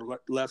cannot go to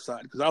the left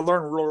side. Because I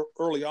learned real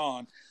early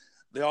on,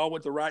 they all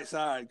went to the right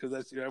side because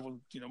that's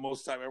everyone. Most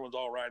of the time everyone's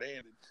all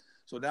right-handed.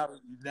 So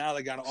now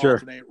they got to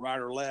alternate right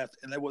or left.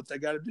 And then what they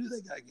got to do,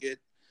 they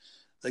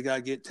got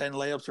to get 10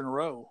 layups in a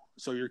row.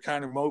 So you're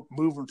kind of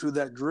moving through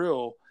that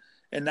drill.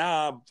 And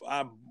now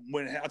I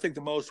think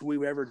the most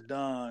we've ever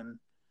done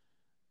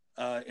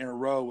in a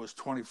row was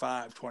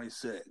 25,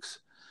 26.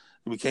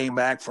 We came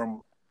back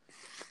from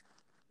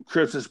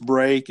Christmas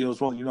break. It was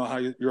how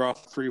you're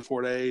off 3 or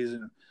 4 days,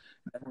 and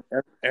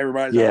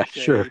everybody's out of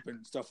shape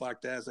and stuff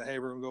like that. So hey,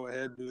 we're gonna go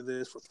ahead and do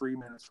this for 3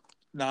 minutes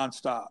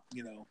nonstop,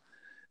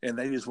 And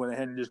they just went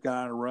ahead and just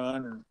got on a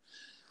run and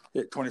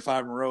hit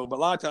 25 in a row. But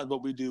a lot of times,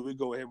 what we do, we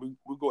go ahead and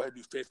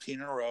do 15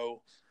 in a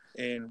row,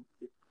 and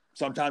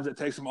sometimes it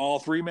takes them all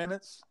 3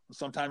 minutes.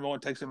 Sometimes it only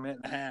takes them a minute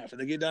and a half. If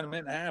they get done in a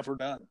minute and a half, we're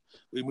done.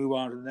 We move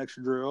on to the next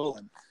drill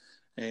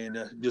and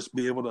just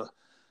be able to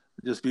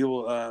just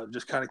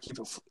kind of keep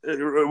it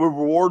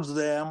rewards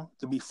them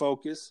to be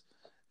focused,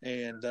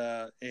 and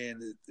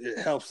it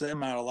helps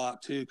them out a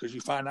lot too, because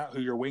you find out who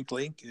your weak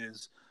link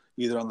is,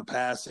 either on the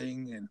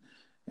passing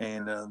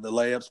and the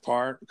layups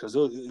part, because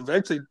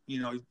eventually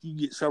you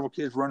get several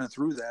kids running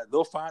through that,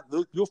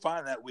 you'll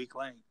find that weak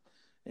link,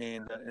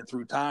 and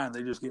through time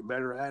they just get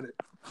better at it.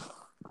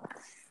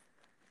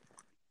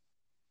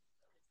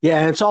 Yeah,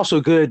 and it's also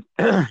good.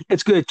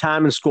 It's good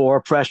time and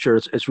score pressure.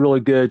 It's really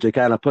good to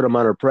kind of put them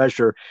under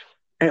pressure.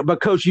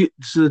 But coach,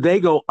 so they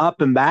go up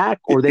and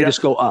back, or they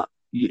just go up?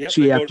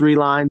 So you have 3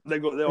 lines. They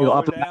go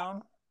all the way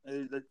down.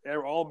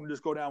 All of them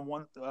just go down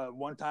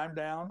one time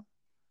down.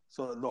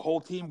 So the whole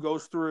team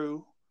goes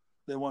through.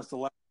 Then once the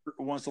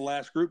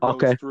last group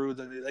goes through,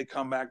 then they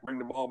come back, bring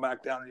the ball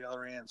back down the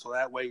other end. So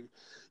that way,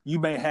 you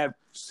may have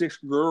 6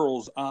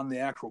 girls on the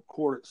actual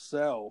court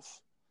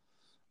itself.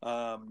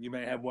 You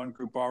may have one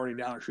group already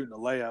down there shooting a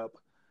layup,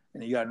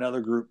 and you got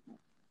another group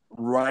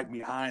right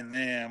behind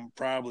them,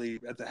 probably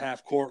at the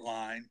half court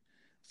line,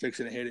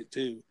 fixing to hit it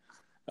too.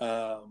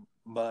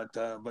 But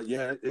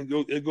yeah,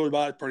 it goes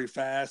by pretty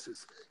fast.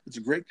 It's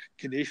a great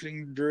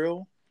conditioning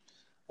drill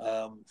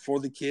for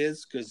the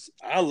kids, because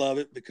I love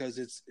it because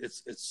it's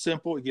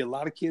simple. You get a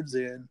lot of kids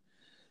in.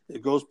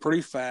 It goes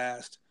pretty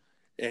fast,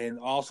 and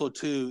also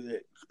too,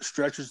 it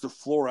stretches the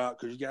floor out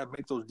because you got to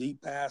make those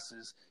deep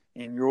passes,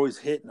 and you're always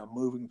hitting a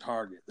moving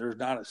target. There's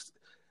not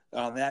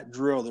on that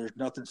drill. There's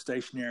nothing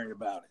stationary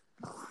about it.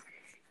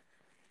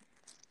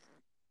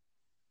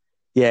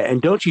 Yeah,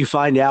 and don't you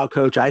find out,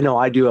 Coach? I know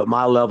I do at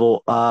my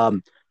level.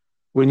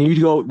 When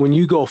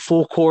you go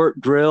full court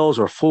drills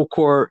or full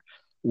court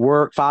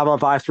work,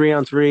 5-on-5,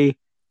 3-on-3,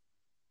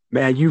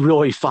 Man, you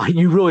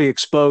really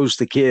expose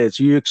the kids.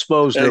 You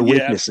expose their Yeah,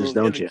 weaknesses,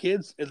 absolutely. don't you?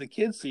 And the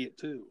kids see it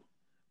too,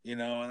 and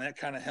that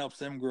kind of helps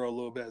them grow a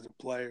little bit as a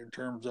player in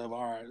terms of,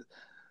 all right,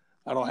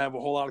 I don't have a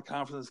whole lot of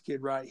confidence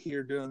kid right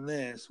here doing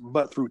this,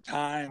 but through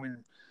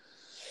time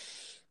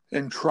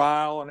and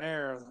trial and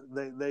error,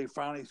 they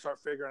finally start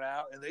figuring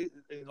out, and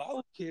a lot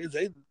of kids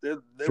they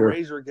Sure.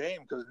 raise their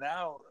game because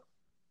now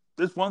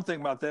there's one thing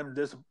about them,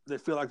 they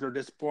feel like they're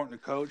disappointing the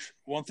coach.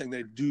 One thing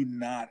they do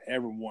not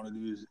ever want to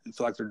do is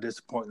feel like they're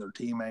disappointing their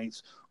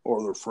teammates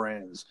or their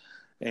friends,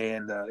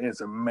 and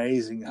it's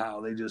amazing how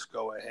they just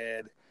go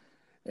ahead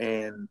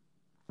and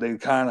they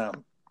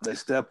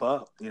step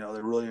up. They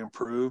really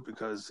improve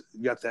because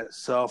you got that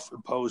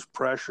self-imposed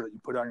pressure that you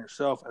put on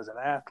yourself as an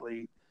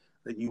athlete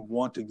that you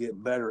want to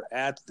get better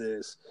at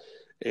this,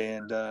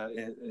 and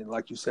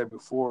like you said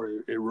before,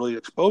 it really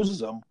exposes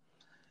them.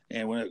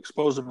 And when it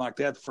exposes them like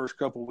that the first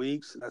couple of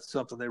weeks, that's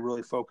something they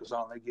really focus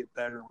on. They get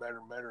better and better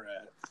and better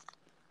at it.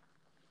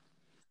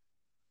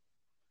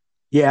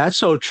 Yeah, that's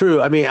so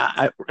true. I mean,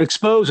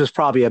 expose is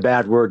probably a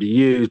bad word to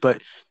use,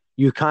 but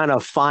you kind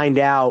of find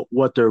out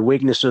what their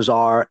weaknesses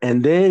are,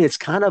 and then it's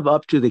kind of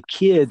up to the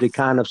kid to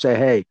kind of say,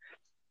 "Hey,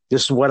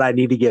 this is what I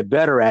need to get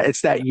better at."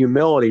 It's that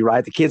humility,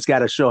 right? The kid's got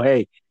to show,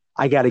 "Hey,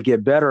 I got to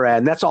get better at,"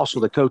 and that's also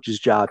the coach's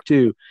job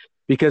too,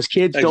 because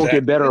kids don't get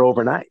Exactly. better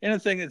overnight. And the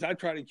thing is, I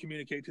try to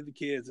communicate to the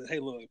kids that, hey,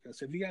 look, I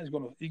said, you guys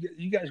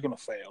gonna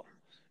fail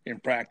in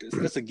practice.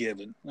 That's a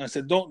given. And I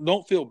said,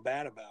 don't feel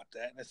bad about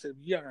that. And I said,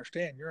 you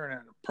understand, you're in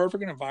a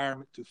perfect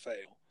environment to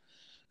fail.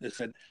 I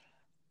said,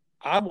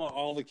 I want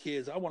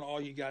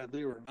all you guys,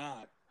 believe it or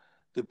not,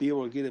 to be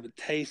able to get a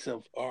taste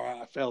of, all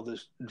right, I failed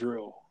this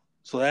drill.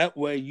 So that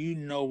way you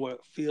know what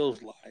it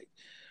feels like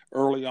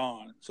early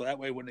on. So that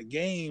way when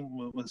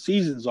the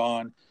season's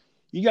on,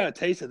 you got a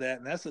taste of that,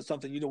 and that's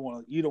something you don't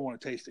want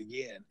to taste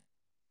again.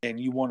 And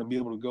you want to be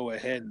able to go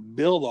ahead and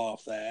build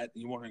off that.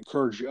 You want to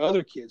encourage your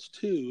other kids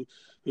too,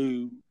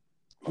 who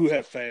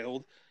have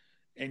failed,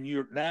 and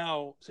you're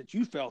now, since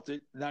you felt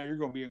it, now you're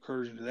going to be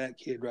encouraging to that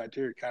kid right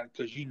there, kind of,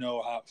 because you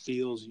know how it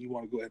feels, and you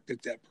want to go ahead and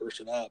pick that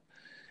person up.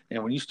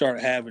 And when you start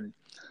having,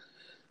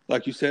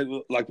 like we said,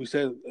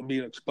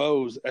 being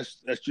exposed,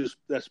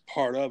 that's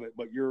part of it.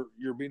 But you're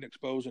being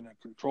exposed in a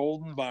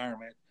controlled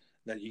environment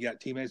that you got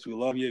teammates who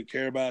love you,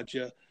 care about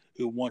you,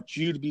 who want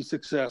you to be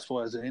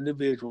successful as an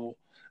individual,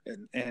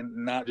 and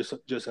not just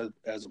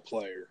as a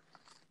player.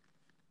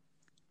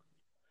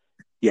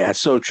 Yeah,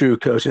 it's so true,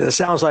 coach. And it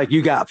sounds like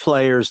you got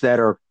players that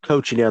are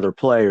coaching other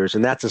players,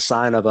 and that's a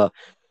sign of a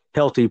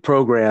healthy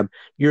program.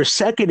 Your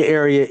second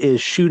area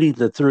is shooting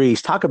the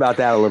threes. Talk about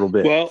that a little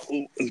bit. Well,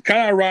 it's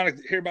kind of ironic.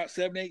 Here, about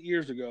 7-8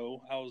 years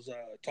ago, I was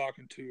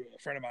talking to a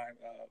friend of mine,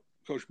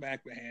 Coach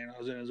McMahon. I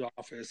was in his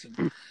office,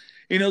 and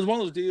it was one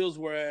of those deals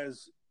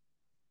whereas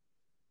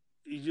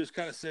you just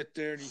kind of sit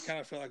there and you kind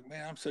of feel like,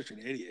 man, I'm such an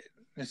idiot.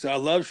 And so I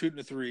love shooting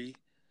the three.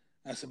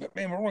 I said, but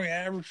man, we're only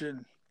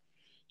averaging,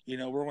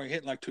 we're only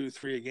hitting like 2 to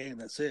 3 a game.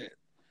 That's it.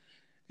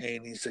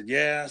 And he said,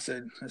 yeah. I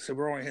said,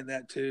 we're only hitting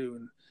that too.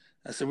 And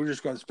I said, we're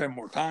just going to spend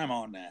more time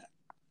on that.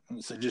 And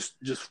I said, just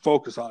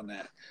focus on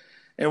that.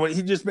 And when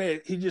he just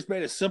made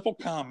a simple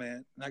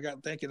comment, and I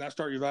got thinking, I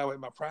started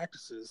evaluating my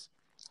practices.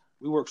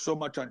 We work so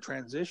much on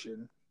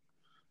transition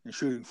and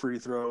shooting free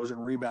throws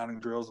and rebounding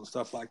drills and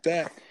stuff like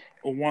that.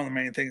 Well, one of the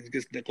main things that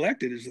gets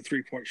neglected is the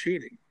 3-point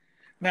shooting.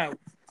 Now,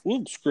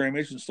 we'll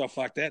scrimmage and stuff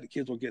like that. The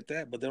kids will get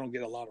that, but they don't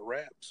get a lot of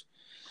reps.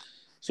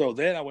 So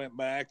then I went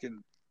back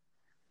and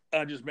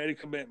I just made a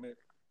commitment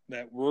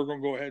that we're going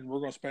to go ahead and we're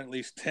going to spend at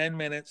least 10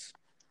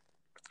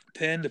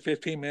 to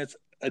 15 minutes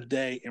a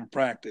day in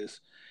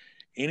practice.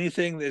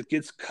 Anything that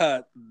gets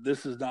cut,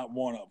 this is not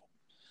one of them.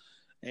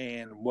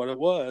 And what it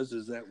was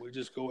is that we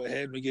just go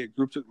ahead and we get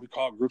we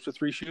call it groups of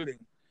 3 shooting.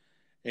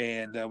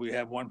 And we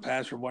have one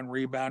passer, one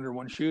rebounder,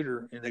 one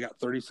shooter, and they got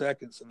 30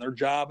 seconds. And their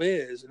job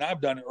is, and I've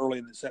done it early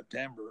in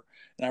September,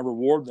 and I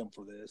reward them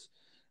for this.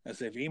 I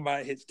say, if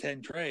anybody hits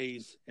 10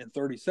 trays in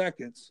 30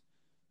 seconds,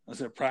 I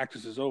said,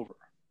 practice is over.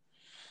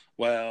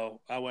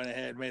 Well, I went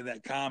ahead and made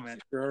that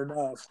comment. Sure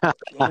enough,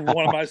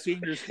 one of my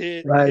seniors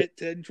hit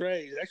 10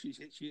 trays. Actually,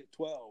 she hit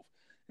 12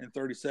 in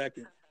 30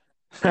 seconds.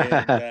 And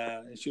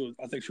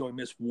I think she only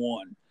missed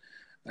one.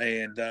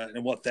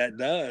 And what that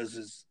does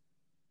is,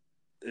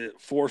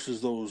 it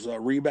forces those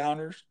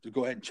rebounders to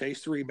go ahead and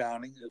chase the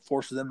rebounding. It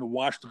forces them to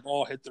watch the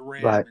ball hit the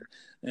rim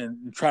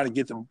and try to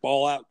get the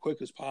ball out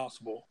quick as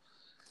possible.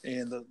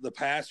 And the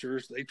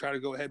passers, they try to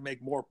go ahead and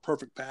make more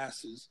perfect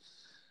passes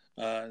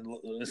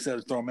instead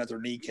of throwing them at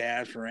their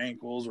kneecaps or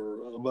ankles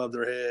or above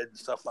their head and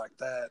stuff like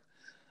that.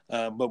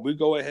 But we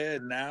go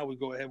ahead now. We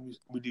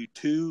do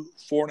 2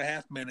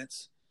 4.5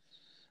 minutes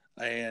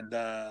and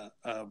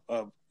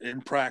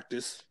in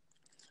practice.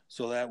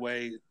 So that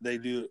way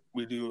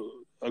we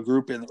do a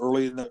group in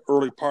the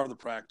early part of the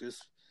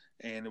practice,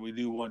 and we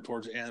do one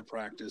towards the end of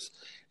practice.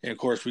 And of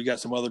course, we got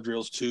some other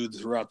drills too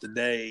throughout the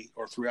day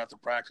or throughout the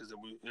practice that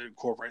we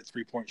incorporate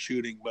 3-point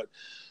shooting. But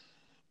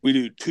we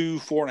do 2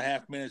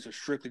 4.5 minutes of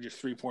strictly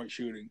just 3-point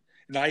shooting,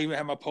 and I even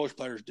have my post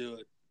players do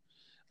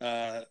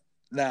it.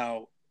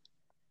 Now,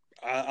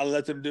 I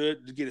let them do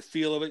it to get a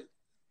feel of it,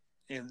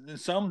 and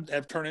some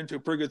have turned into a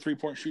pretty good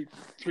 3-point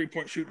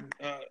shooting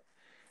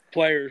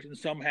players, and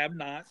some have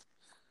not.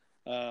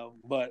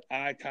 But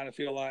I kind of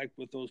feel like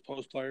with those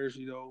post players,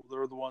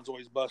 they're the ones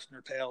always busting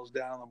their tails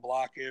down in the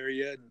block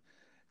area, and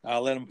I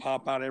let them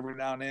pop out every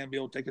now and then, be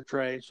able to take a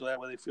trade, so that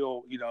way they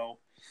feel,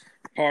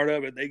 part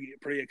of it. They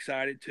get pretty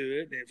excited to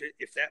it. And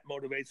if that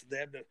motivates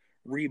them to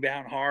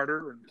rebound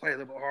harder and play a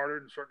little bit harder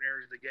in certain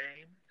areas of the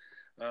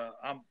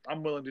game,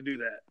 I'm willing to do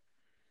that.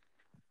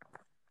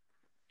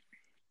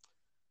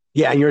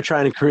 Yeah, and you're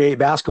trying to create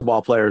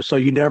basketball players, so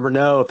you never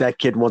know if that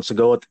kid wants to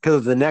go because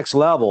of the next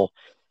level.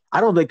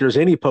 I don't think there's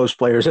any post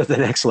players at the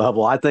next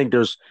level. I think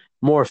there's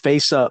more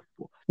face up.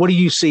 What do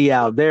you see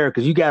out there?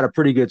 Because you got a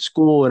pretty good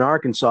school in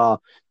Arkansas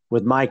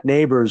with Mike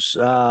Neighbors.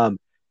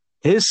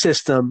 His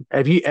system.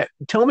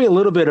 Tell me a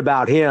little bit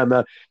about him?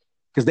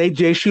 Because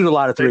they shoot a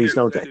lot of threes,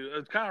 don't they?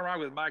 It's kind of wrong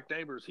with Mike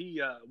Neighbors. He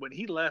when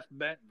he left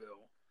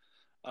Bentonville,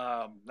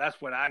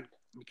 that's when I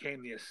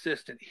became the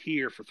assistant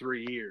here for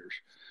 3 years.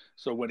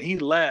 So when he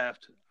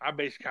left, I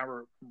basically kind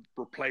of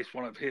replaced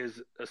one of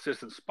his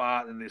assistant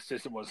spot, and the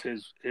assistant was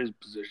his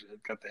position.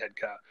 It got the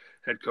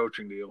head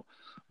coaching deal.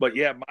 But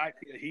yeah, Mike,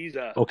 he's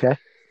okay.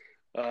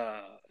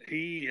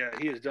 He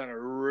has done a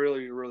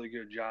really, really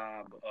good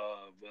job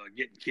of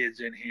getting kids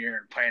in here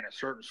and playing a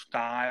certain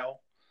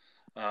style,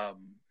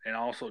 and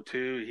also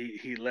too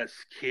he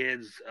lets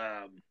kids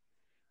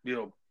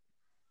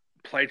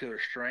play to their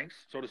strengths,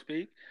 so to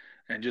speak,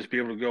 and just be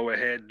able to go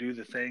ahead and do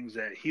the things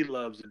that he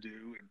loves to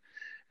do.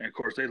 And of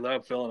course, they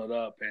love filling it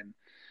up. And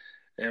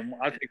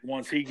I think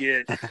once he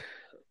gets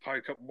probably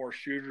a couple more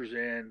shooters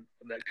in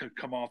that could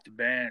come off the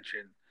bench,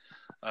 and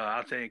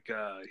I think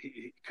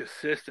he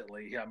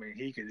consistently,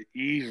 he could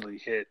easily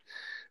hit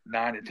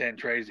 9 to 10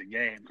 trays a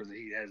game because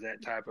he has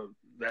that type of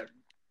that.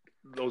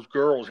 Those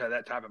girls have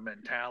that type of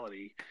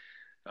mentality,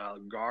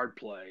 guard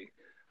play.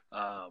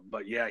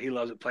 But yeah, he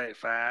loves to play it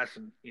fast,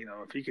 and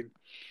if he could,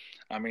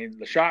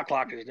 the shot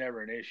clock is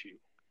never an issue,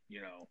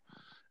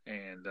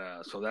 and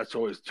so that's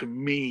always, to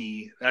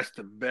me, that's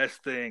the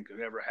best thing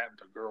that ever happened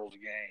to a girls'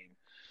 game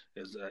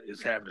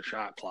is having a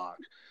shot clock,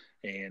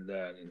 and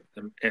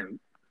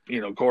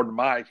according to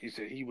Mike, he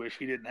said he wished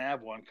he didn't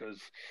have one because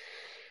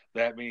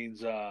that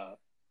means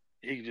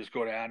he can just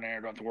go down there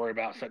and don't have to worry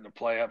about setting the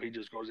play up. He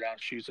just goes down,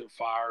 shoots it,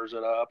 fires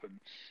it up,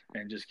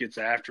 and just gets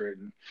after it.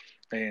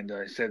 And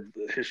he said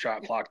his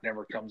shot clock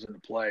never comes into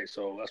play,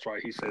 so that's why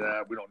he said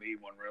that we don't need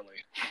one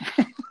really.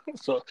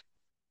 So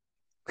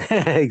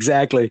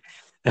exactly.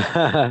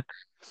 Yeah,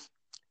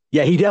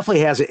 he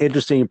definitely has an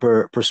interesting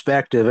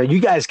perspective. And you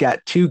guys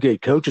got 2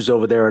 good coaches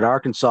over there at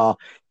Arkansas.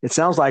 It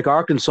sounds like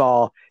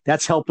Arkansas,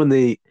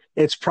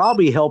 it's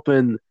probably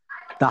helping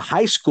the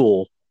high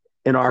school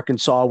in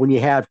Arkansas when you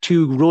have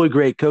 2 really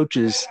great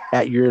coaches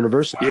at your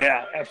university.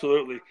 Yeah,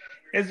 absolutely.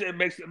 It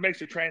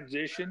makes a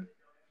transition.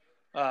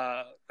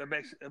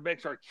 It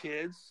makes our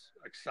kids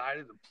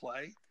excited to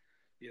play,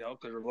 because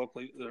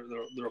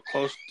they're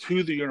close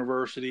to the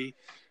university,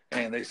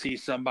 and they see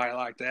somebody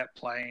like that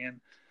playing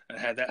and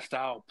have that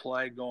style of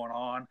play going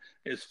on.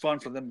 It's fun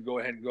for them to go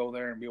ahead and go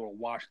there and be able to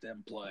watch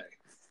them play.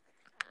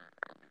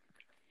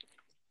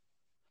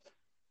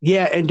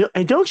 Yeah,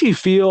 and don't you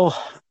feel,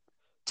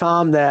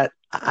 Tom, that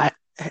I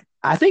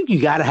think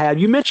you got to have,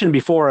 you mentioned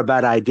before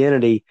about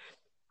identity.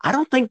 I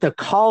don't think the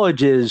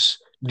colleges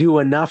do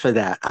enough of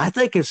that. I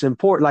think it's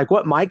important, like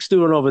what Mike's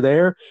doing over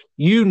there,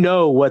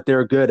 what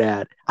they're good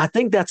at. I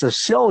think that's a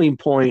selling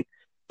point,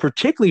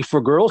 particularly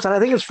for girls, and I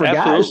think it's for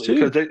guys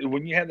too. Because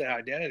when you have that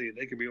identity,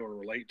 they can be able to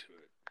relate to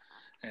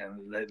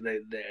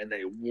it, and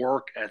they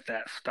work at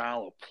that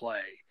style of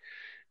play,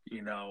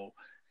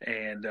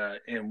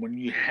 And when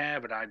you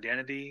have an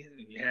identity,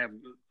 you have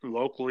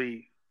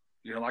locally,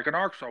 like in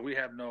Arkansas, we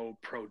have no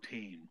pro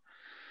team.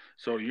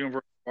 So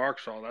University of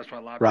Arkansas, that's why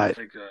a lot of people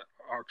think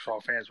Arkansas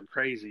fans are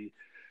crazy.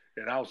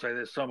 And I'll say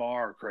this: some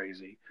are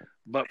crazy,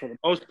 but for the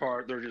most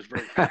part, they're just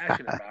very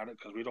passionate about it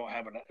because we don't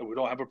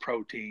have a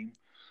pro team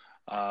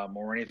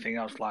or anything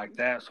else like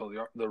that. So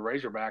the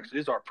Razorbacks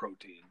is our pro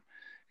team,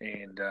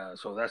 and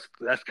so that's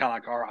kind of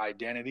like our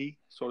identity,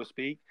 so to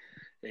speak.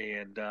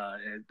 And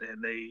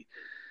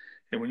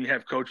when you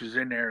have coaches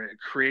in there, it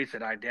creates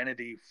an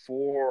identity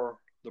for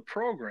the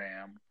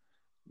program.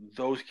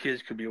 Those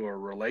kids could be able to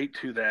relate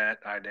to that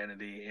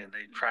identity, and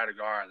they try to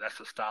go, all right, that's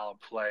the style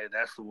of play.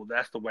 That's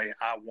the way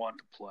I want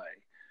to play,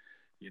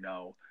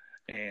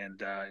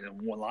 And a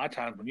lot of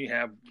times when you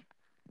have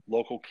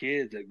local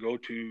kids that go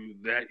to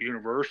that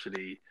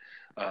university,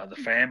 the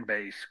fan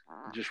base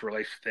just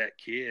relates to that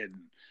kid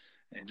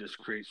and just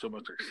creates so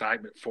much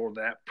excitement for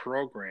that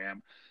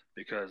program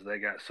because they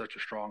got such a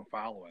strong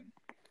following.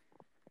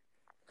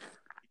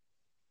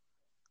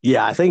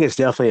 Yeah, I think it's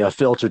definitely a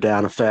filter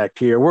down effect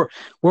here.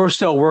 We're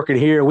still working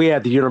here. We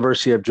have the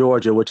University of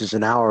Georgia, which is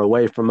an hour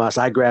away from us.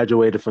 I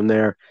graduated from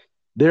there.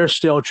 They're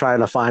still trying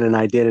to find an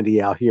identity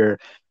out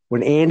here.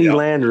 When Andy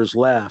Landers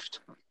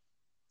left,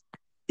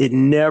 it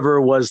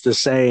never was the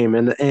same.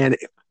 And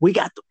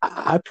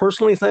I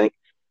personally think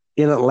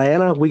in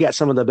Atlanta, we got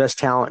some of the best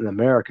talent in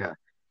America.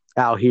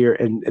 out here,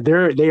 and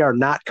they are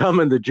not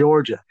coming to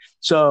Georgia.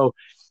 So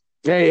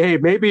hey,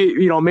 maybe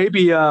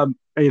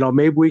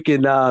we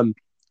can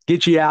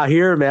get you out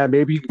here, man.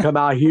 Maybe you can come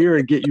out here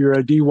and get your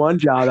D1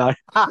 job out.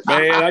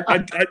 Man, I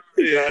know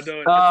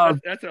it. um,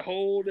 That's a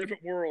whole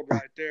different world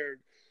right there.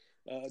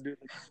 Doing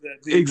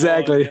that D1,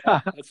 exactly.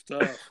 yeah, that's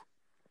tough.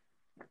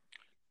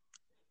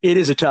 It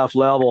is a tough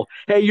level.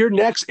 Hey, your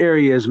next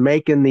area is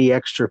making the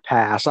extra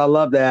pass. I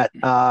love that.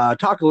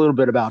 Talk a little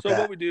bit about So what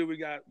that. we do, we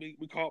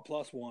call it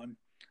 +1.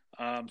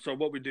 So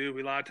what we do,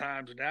 we a lot of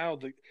times now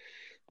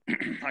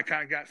I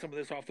kind of got some of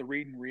this off the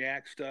read and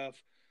react stuff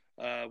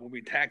when we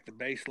attack the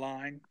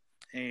baseline.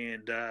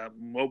 And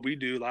what we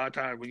do a lot of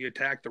times when you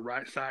attack the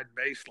right side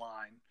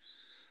baseline,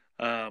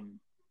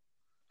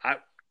 I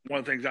one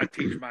of the things I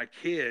teach my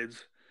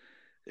kids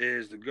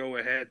is to go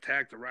ahead,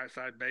 attack the right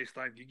side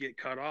baseline. If you get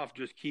cut off,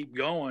 just keep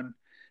going.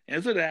 And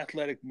it's an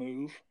athletic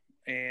move,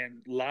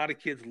 and a lot of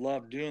kids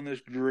love doing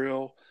this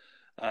drill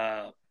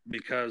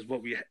because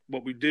what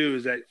we do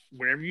is that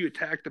whenever you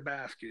attack the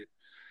basket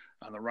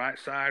on the right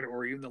side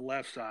or even the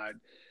left side,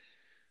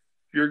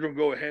 you're going to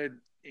go ahead.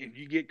 If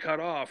you get cut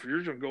off, you're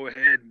just going to go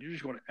ahead and you're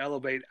just going to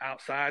elevate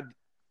outside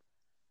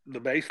the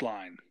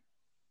baseline.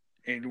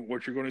 And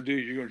what you're going to do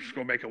is you're just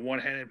going to make a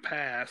one-handed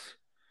pass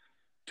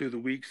to the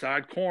weak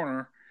side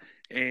corner.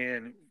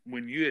 And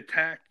when you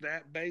attack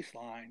that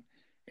baseline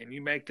and you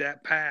make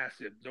that pass,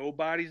 if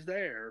nobody's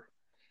there,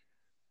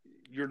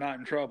 you're not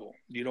in trouble.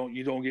 You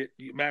don't get,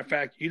 matter of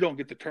fact, you don't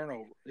get the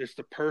turnover. It's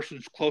the person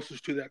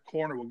closest to that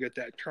corner will get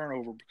that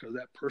turnover because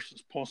that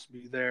person's supposed to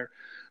be there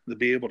to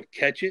be able to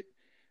catch it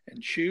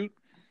and shoot.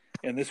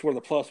 And this is where the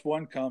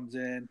 +1 comes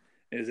in,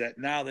 is that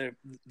now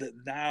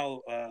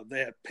they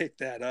have picked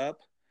that up.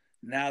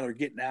 Now they're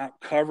getting out,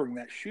 covering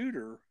that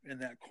shooter in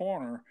that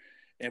corner,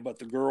 but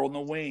the girl in the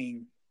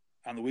wing,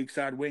 on the weak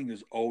side wing,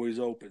 is always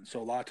open.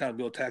 So a lot of times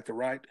we'll attack the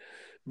right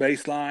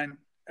baseline,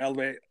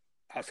 elevate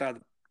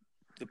outside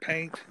the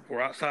paint or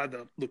outside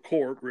the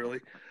court, really,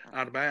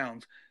 out of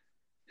bounds,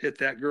 hit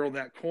that girl in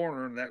that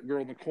corner, and that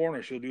girl in the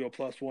corner, she'll do a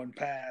 +1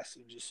 pass.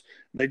 And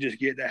they just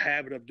get in the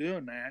habit of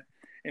doing that.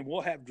 And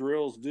we'll have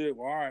drills do it.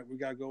 Well, all right, we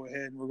got to go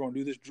ahead and we're going to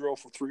do this drill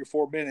for 3 or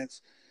 4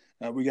 minutes.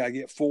 We got to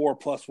get 4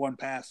 +1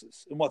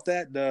 passes. And what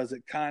that does,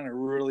 it kind of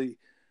really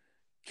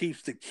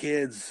keeps the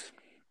kids,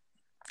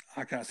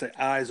 how can I say,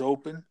 eyes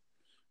open.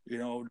 They're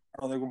going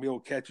to be able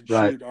to catch and shoot.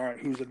 Right. All right,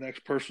 who's the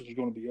next person who's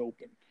going to be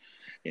open?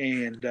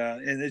 And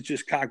it's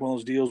just kind of one of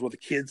those deals with the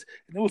kids.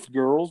 And then with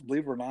girls,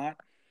 believe it or not,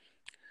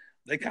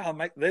 they kind of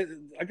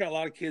I got a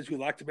lot of kids who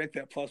like to make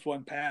that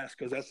 +1 pass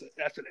because that's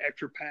an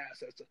extra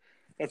pass.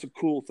 That's a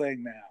cool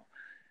thing now.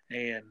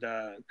 And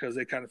because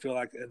they kind of feel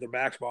like their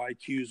basketball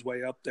IQ is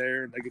way up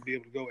there, and they could be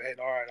able to go ahead.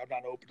 All right, I'm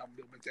not open. I'm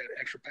going to make that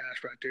extra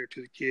pass right there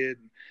to the kid,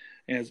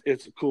 and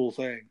it's a cool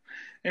thing.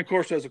 And of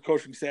course, as a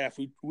coaching staff,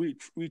 we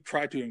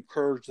try to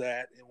encourage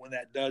that. And when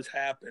that does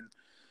happen,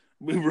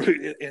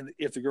 and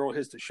if the girl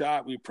hits the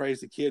shot, we praise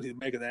the kid who's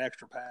making that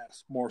extra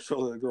pass more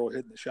so than the girl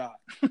hitting the shot.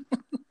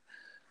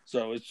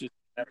 So it's just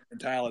that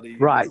mentality,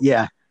 right?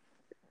 Yeah.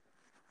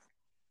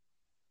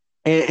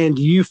 And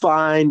do you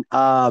find?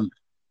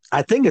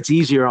 I think it's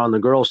easier on the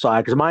girls'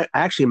 side because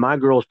my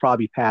girls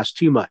probably pass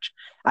too much.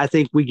 I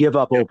think we give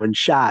up open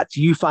shots.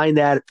 You find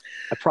that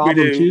a problem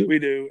too? We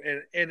do,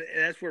 and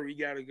that's where we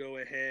got to go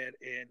ahead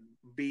and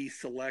be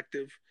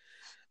selective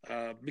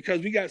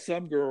because we got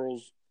some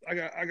girls.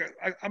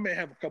 I may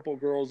have a couple of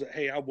girls that,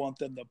 hey, I want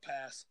them to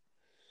pass.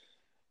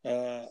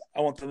 On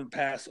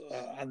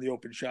the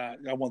open shot.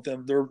 I want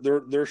them.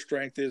 Their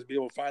strength is be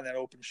able to find that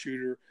open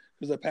shooter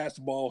because they pass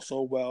the ball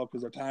so well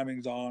because their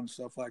timing's on,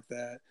 stuff like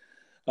that.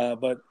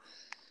 But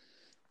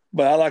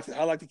I like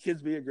the kids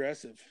to be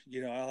aggressive,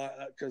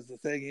 because the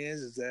thing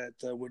is that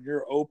when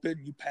you're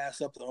open, you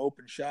pass up the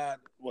open shot.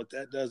 What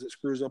that does, it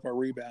screws up our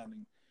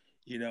rebounding,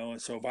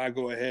 And so if I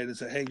go ahead and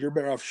say, hey, you're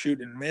better off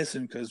shooting and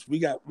missing because we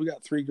got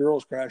 3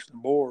 girls crashing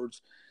the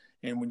boards,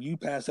 and when you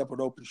pass up an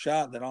open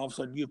shot, then all of a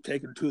sudden you've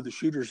taken 2 of the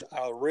shooters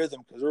out of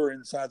rhythm because they're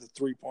inside the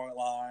 3-point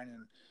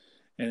line,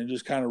 and it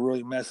just kind of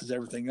really messes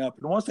everything up.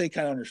 And once they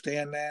kind of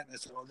understand that, they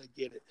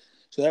get it.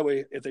 So that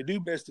way, if they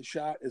do miss the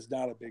shot, it's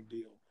not a big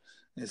deal.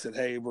 And they said,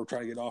 hey, we're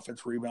trying to get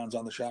offensive rebounds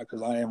on the shot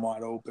because I am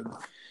wide open,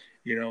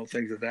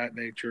 things of that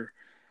nature.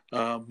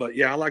 But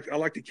yeah, I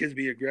like the kids to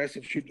be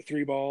aggressive, shoot the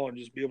 3 ball, and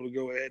just be able to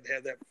go ahead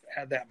and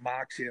have that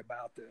moxie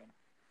about them.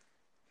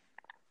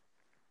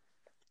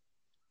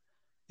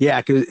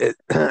 Yeah,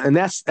 and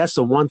that's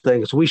the one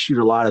thing is we shoot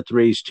a lot of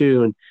threes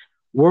too, and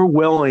we're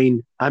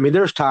willing. I mean,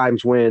 there's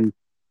times when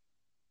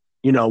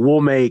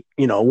we'll make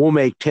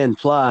 10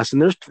 plus, and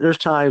there's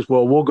times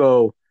where we'll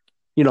go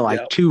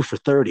 2 for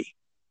 30.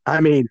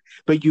 I mean,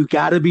 but you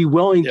got to be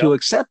willing to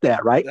accept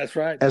that, right? That's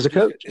right. As a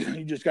coach,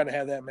 you just got to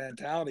have that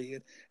mentality,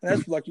 and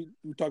that's like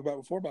we talked about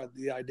before about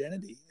the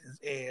identity,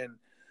 and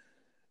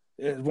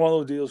one of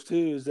those deals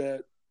too is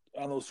that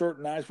on those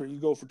certain nights where you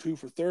go for 2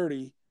 for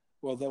 30,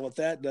 well, then what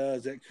that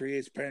does, that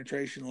creates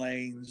penetration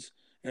lanes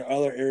in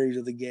other areas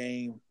of the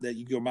game that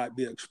you might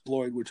be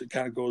exploit, which it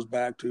kind of goes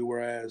back to.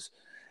 Whereas,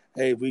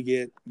 hey, if we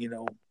get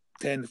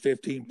 10 to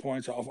 15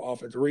 points off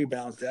offensive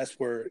rebounds, that's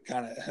where it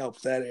kind of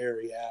helps that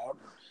area out.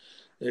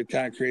 It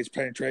kind of creates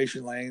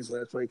penetration lanes. So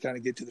that's where you kind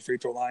of get to the free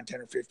throw line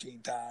 10 or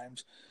 15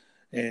 times.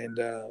 And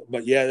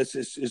but yeah, it's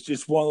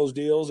just one of those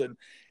deals. And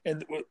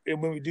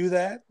when we do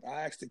that,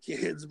 I asked the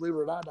kids, believe it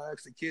or not, I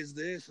asked the kids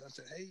this. I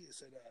said, hey,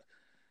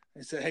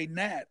 hey,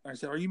 Nat. I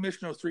said, are you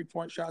missing those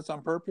 3-point shots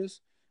on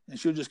purpose? And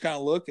she'll just kind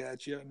of look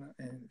at you.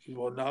 And she said,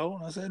 well, no.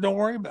 And I said, don't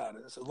worry about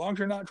it. I said, as long as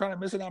you're not trying to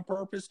miss it on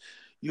purpose,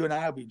 you and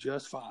I will be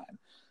just fine.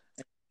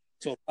 And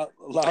so a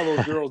lot of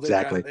those girls,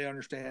 exactly. they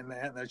understand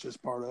that. And that's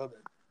just part of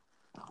it.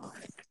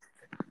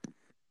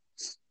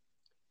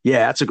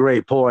 Yeah, that's a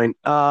great point.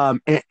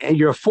 And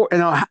you're four.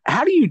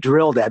 How do you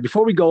drill that?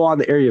 Before we go on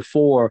to area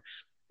 4,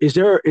 is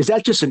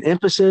that just an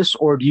emphasis,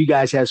 or do you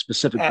guys have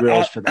specific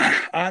drills for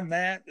that? On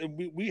that,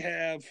 we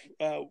have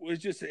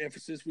it's just an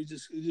emphasis. We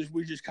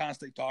just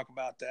constantly talk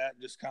about that.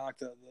 Just kind of like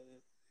the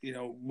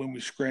when we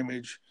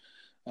scrimmage,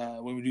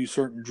 when we do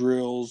certain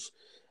drills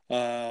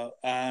on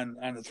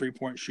the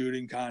 3-point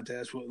shooting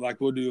contest. Like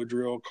we'll do a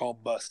drill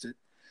called Bust It,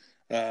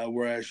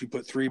 whereas you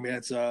put 3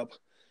 minutes up,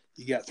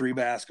 you got 3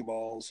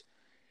 basketballs.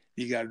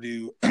 You got to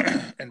do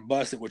and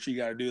bust it. What you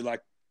got to do,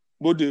 like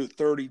we'll do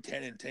 30,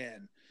 10, and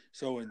 10.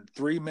 So in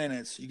 3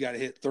 minutes, you got to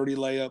hit 30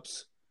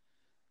 layups,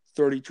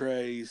 30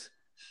 trays,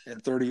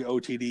 and 30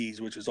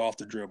 OTDs, which is off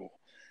the dribble.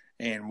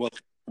 And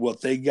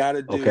what they got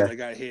to do, they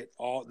got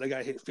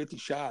to hit 50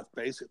 shots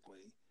basically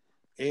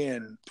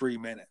in 3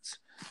 minutes.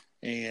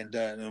 And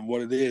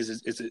what it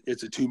is it's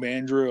a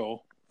 2-man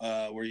drill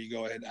where you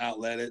go ahead and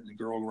outlet it, and the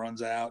girl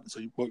runs out. So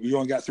you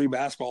only got 3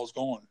 basketballs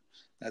going.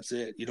 That's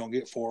it. You don't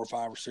get 4 or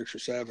 5 or 6 or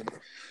 7.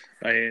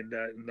 And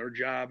their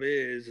job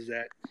is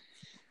that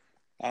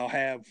I'll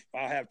have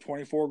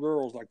 24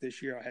 girls. Like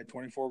this year, I had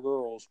 24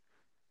 girls.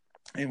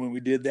 And when we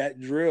did that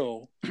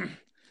drill,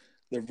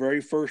 the very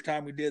first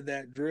time we did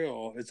that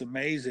drill, it's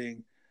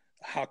amazing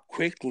how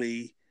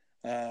quickly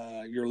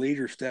your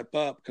leaders step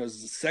up.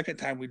 Because the second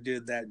time we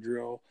did that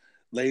drill,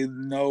 they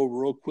know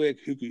real quick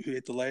who could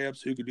hit the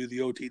layups, who could do the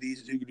OTDs,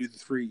 and who could do the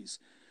threes.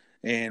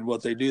 And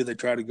what they do, they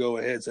try to go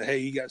ahead and say, hey,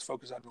 you guys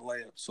focus on the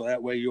layups. So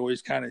that way you're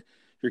kind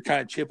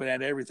of chipping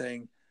at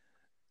everything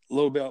a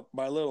little bit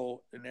by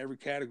little in every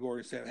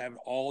category instead of having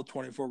all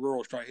 24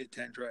 girls try to hit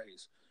 10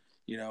 trays,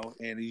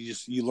 and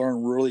you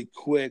learn really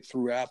quick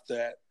throughout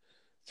that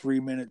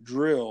 3-minute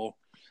drill.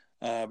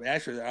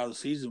 Actually, how the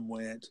season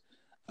went,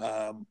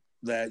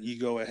 that you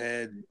go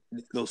ahead,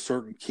 those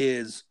certain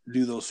kids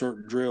do those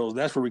certain drills.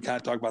 That's where we kind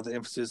of talk about the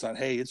emphasis on,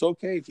 hey, it's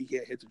okay if you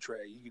can't hit the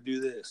tray. You can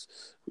do this.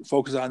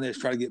 Focus on this.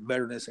 Try to get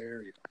better in this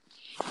area.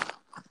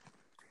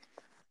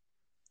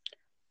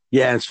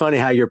 Yeah, it's funny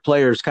how your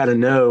players kind of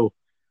know.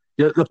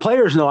 The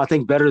players know, I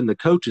think, better than the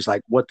coaches,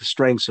 like what the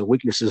strengths and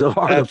weaknesses of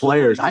the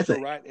players. I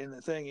think. Right. And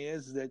the thing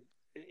is that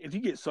if you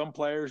get some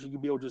players, you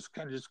can be able to just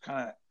kind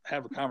of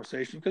have a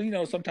conversation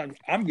because sometimes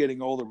I'm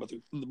getting older,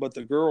 but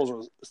the girls are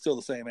still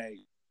the same age.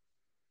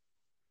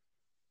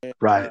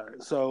 Right.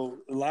 So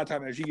a lot of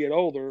times as you get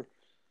older,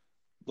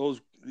 those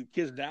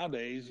kids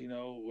nowadays,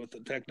 with the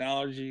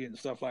technology and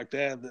stuff like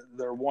that,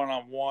 their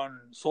one-on-one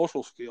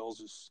social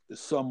skills is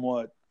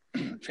somewhat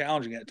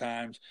challenging at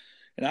times.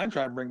 And I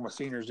try to bring my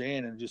seniors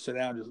in and just sit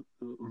down, just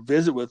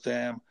visit with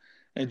them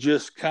and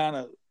just kind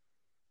of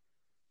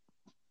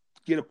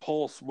get a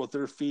pulse, what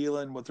they're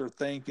feeling, what they're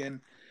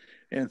thinking.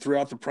 And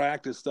throughout the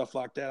practice, stuff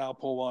like that, I'll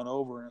pull one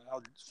over and I'll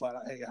just flat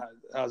out, hey,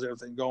 how's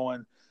everything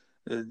going?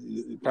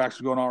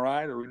 Practice going all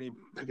right, or we need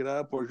to pick it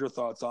up? What's your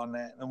thoughts on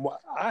that? And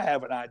I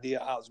have an idea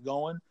how it's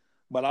going,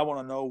 but I want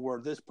to know where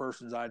this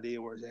person's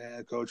idea was.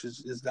 Yeah, coach,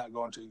 it's not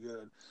going too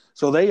good.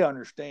 So they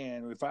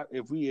understand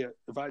if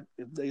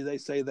they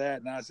say that,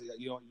 and I say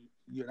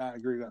you're not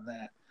agreeing on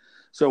that.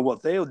 So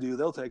what they'll do,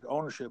 they'll take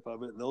ownership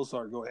of it. And they'll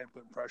start go ahead and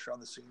putting pressure on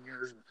the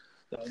seniors,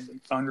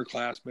 the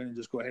underclassmen, and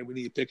just go ahead. We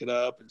need to pick it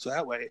up, and so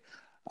that way,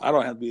 I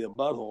don't have to be a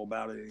butthole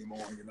about it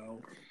anymore.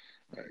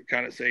 It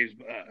kind of saves.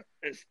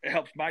 It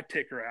helps my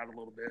ticker out a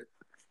little bit.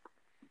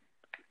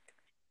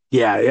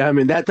 Yeah. I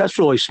mean that's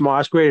really smart.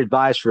 That's great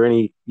advice for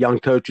any young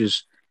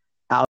coaches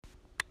out.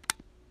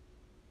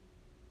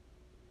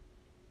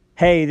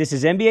 Hey, this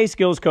is NBA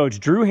skills coach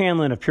Drew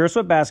Hanlon of Pure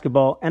Sweat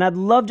Basketball, and I'd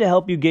love to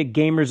help you get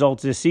game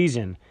results this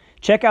season.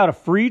 Check out a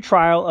free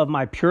trial of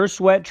my Pure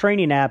Sweat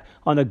training app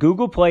on the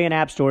Google Play and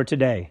App Store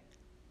today.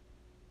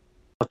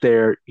 Out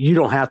there, you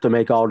don't have to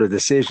make all the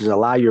decisions.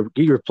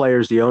 Give your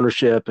players the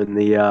ownership and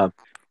the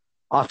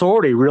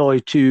authority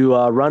really to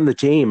run the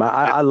team.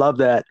 I love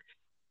that.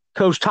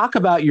 Coach, talk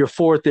about your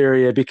 4th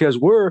area because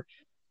we're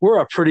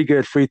a pretty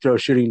good free throw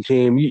shooting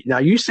team. Now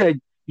you said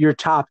your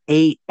top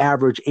 8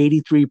 average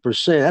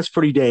 83%. That's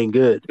pretty dang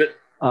good.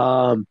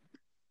 I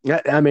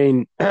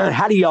mean,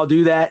 how do y'all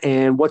do that,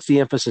 and what's the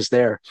emphasis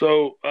there?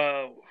 So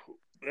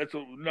that's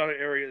another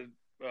area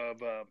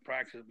of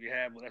practice we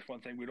have. That's one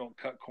thing we don't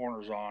cut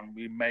corners on.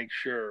 We make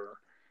sure.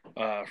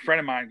 A friend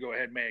of mine go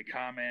ahead and made a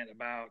comment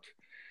about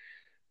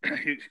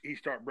he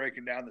started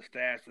breaking down the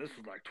stats. This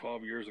was like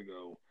 12 years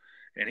ago,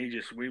 and he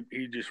just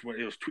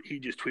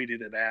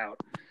tweeted it out,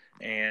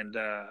 and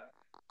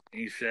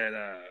he said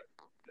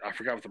I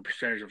forgot what the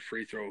percentage of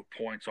free throw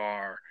points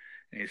are.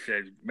 And he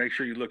said, make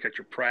sure you look at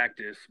your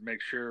practice.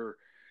 Make sure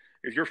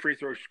if your free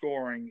throw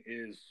scoring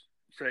is,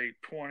 say,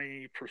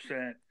 20%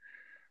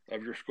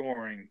 of your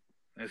scoring,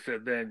 I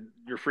said, then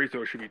your free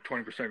throw should be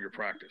 20% of your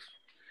practice.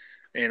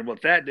 And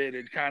what that did,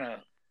 I kind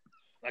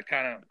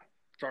of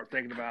start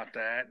thinking about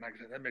that. And like I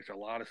said, that makes a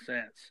lot of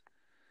sense.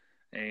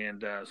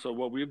 And so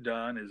what we've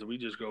done is we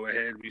just go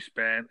ahead. We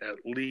spend at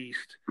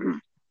least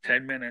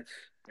 10 minutes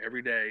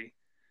every day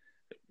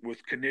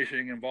with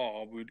conditioning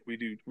involved.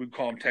 We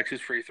call them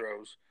Texas free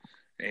throws.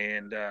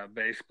 And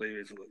basically,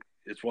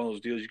 it's one of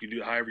those deals you can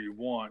do however you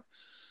want.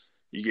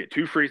 You get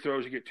 2 free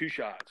throws, you get 2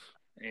 shots.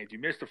 And if you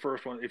miss the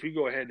first one, if you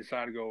go ahead and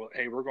decide to go,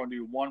 hey, we're going to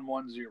do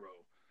 1-1-0.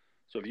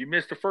 So if you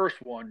miss the first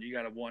one, you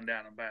got a 1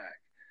 down and back.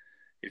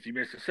 If you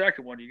miss the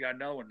second one, you got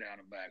another 1 down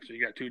and back. So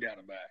you got 2 down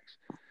and backs.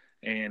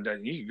 And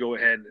you can go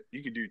ahead,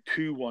 you can do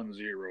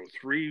 2-1-0,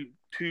 3-2-1.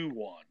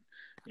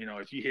 You know,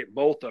 if you hit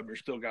both of them, you're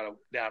still got a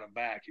down and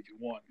back if you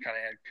want, kind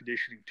of add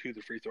conditioning to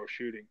the free throw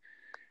shooting.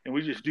 And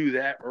we just do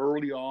that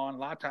early on. A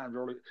lot of times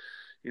early,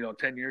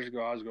 10 years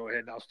ago, I was go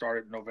ahead and I'll start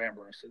it in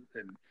November.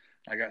 And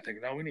I got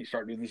thinking, no, we need to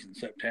start doing this in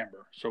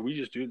September. So we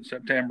just do it in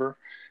September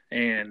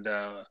and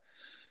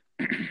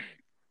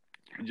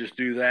just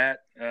do that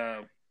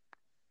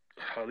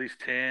at least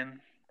 10,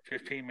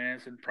 15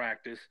 minutes in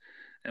practice.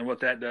 And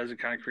what that does, it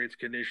kind of creates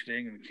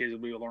conditioning, and the kids will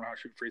be able to learn how to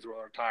shoot free throws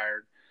when they're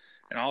tired.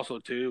 And also,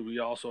 too, we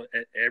also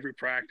at every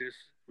practice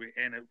we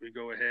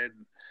go ahead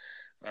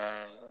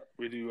and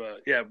we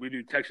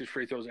do Texas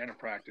free throws and a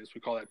practice.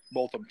 We call that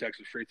both of them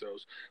Texas free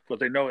throws. But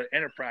they know at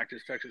end of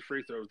practice, Texas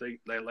free throws, they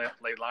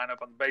line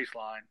up on the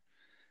baseline,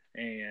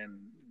 and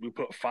we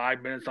put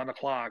 5 minutes on the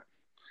clock.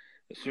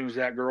 As soon as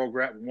that girl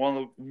grabs one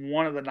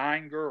of the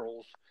 9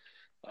 girls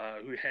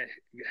who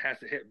has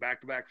to hit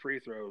back-to-back free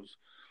throws,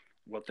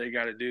 what they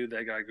got to do,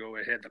 they got to go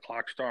ahead. The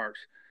clock starts.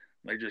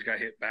 They just got to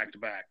hit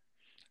back-to-back.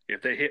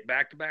 If they hit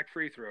back-to-back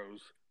free throws,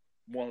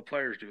 one of the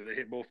players do. They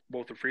hit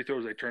both the free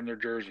throws. They turn their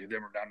jersey.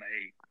 Them are down to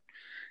 8.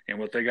 And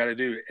what they got to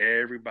do,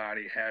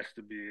 everybody has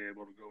to be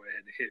able to go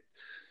ahead and hit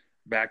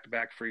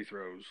back-to-back free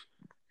throws.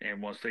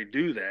 And once they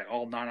do that,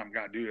 all 9 of them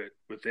got to do it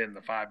within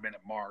the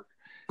 5-minute mark.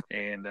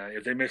 And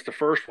if they miss the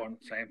first one,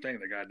 same thing.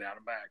 They got down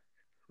and back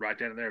right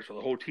then and there. So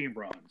the whole team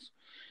runs.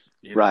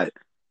 Right.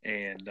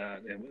 And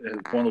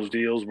it's one of those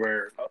deals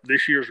where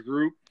this year's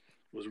group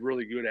was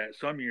really good at it.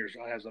 Some years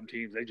I have some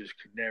teams, they just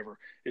could never.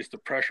 It's the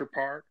pressure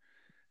part,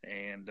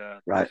 and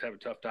right. just have a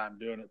tough time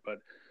doing it. But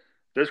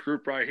this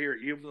group right here,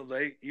 even though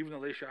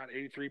they shot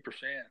 83%,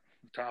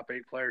 the top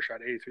 8 players shot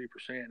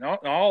 83%. And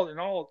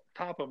all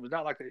top of them, it's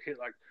not like they hit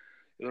like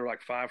they're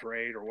like 5 for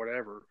 8 or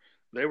whatever.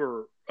 They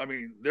were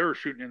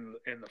shooting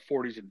in the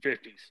 40s and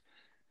 50s.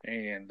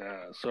 And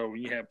so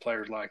when you have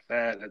players like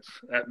that,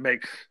 that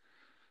makes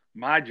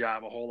my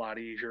job a whole lot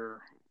easier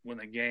when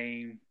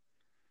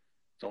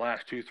the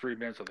last 2-3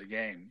 minutes of the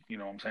game, you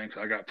know what I'm saying?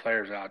 Because I got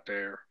players out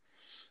there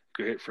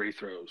who hit free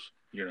throws,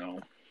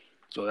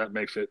 so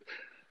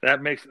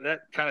that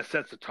kind of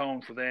sets the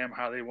tone for them,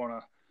 how they want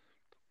to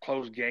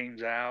close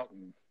games out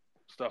and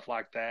stuff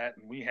like that.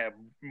 And we have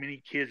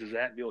many kids as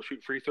that be able to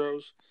shoot free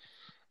throws.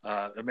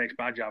 It makes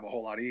my job a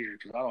whole lot easier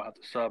because I don't have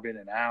to sub in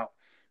and out,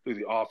 do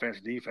the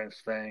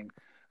offense-defense thing.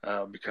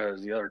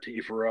 Because the other team,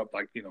 if we're up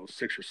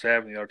 6 or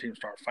 7, the other team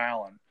start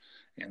fouling,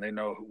 and they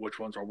know which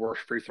one's our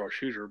worst free throw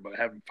shooter. But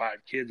having 5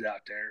 kids out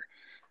there,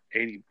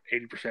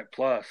 80%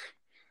 plus,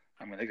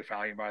 they can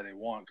foul anybody they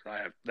want because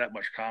I have that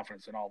much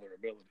confidence in all their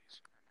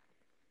abilities.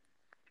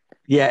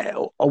 Yeah,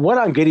 what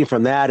I'm getting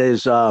from that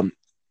is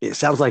it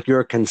sounds like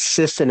you're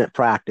consistent at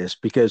practice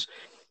because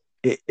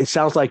it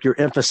sounds like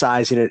you're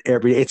emphasizing it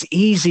every day. It's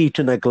easy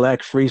to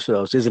neglect free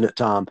throws, isn't it,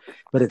 Tom?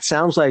 But it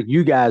sounds like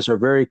you guys are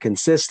very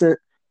consistent.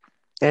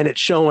 And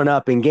it's showing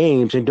up in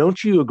games. And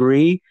don't you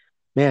agree,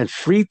 man,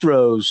 free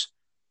throws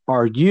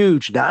are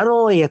huge, not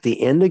only at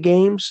the end of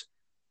games,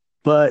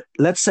 but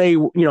let's say,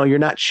 you're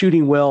not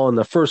shooting well in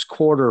the first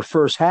quarter,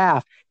 first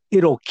half,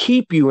 it'll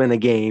keep you in a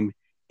game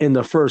in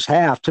the first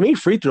half. To me,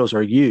 free throws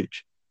are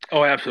huge.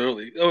 Oh,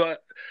 absolutely.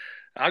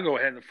 I'll go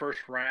ahead in the first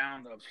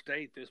round of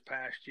state this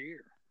past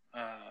year,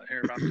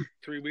 here about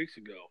 3 weeks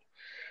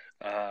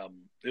ago.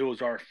 It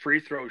was our free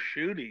throw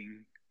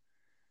shooting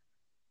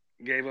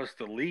gave us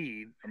the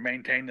lead or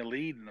maintained the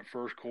lead in the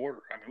first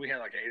quarter. We had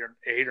like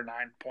 8 or 9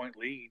 point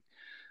lead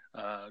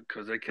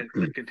because they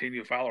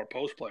continue to foul our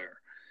post player.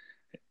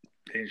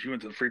 And she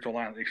went to the free throw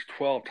line at least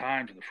 12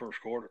 times in the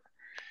first quarter.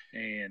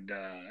 And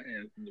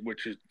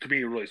which is, to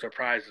me, really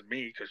surprises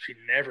me because she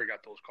never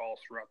got those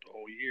calls throughout the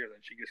whole year. Then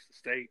she gets to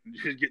state and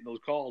she's getting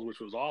those calls, which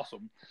was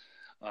awesome.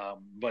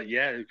 But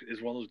yeah,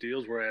 it's one of those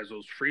deals whereas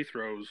those free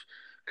throws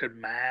could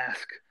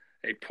mask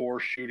a poor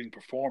shooting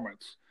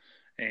performance.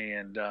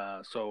 And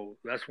so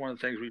that's one of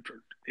the things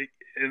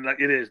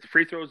it is. The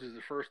free throws is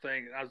the first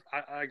thing.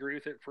 I agree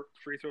with it.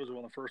 Free throws are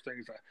one of the first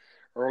things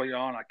early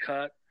on I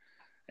cut.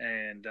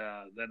 And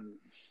then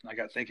I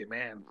got thinking,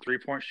 man,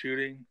 3-point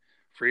shooting,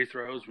 free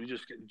throws, we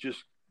just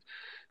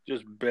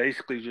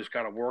basically just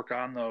got to work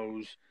on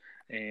those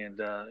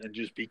and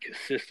just be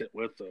consistent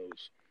with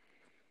those.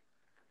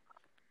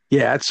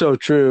 Yeah, that's so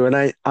true.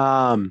 And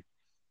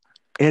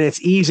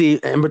it's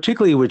easy, and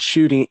particularly with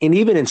shooting, and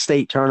even in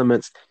state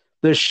tournaments,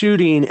 the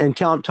shooting. And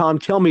Tom,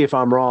 tell me if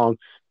I'm wrong.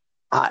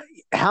 I,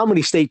 how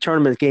many state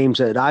tournament games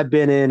that I've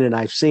been in and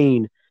I've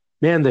seen,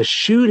 man, the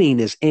shooting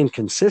is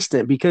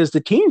inconsistent because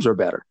the teams are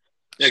better.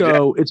 Exactly.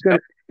 So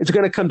it's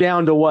gonna come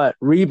down to what,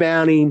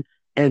 rebounding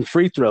and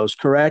free throws,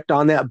 correct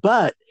on that.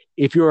 But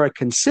if you're a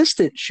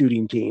consistent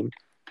shooting team,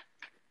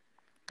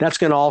 that's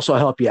going to also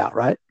help you out,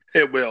 right?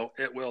 It will.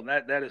 It will.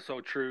 That is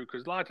so true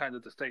because a lot of times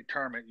at the state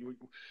tournament,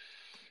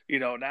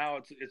 now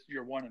it's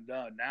you're one and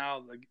done.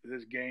 Now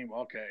this game,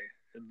 okay,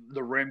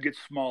 the rim gets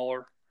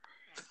smaller.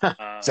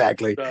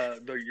 Exactly.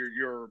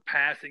 Your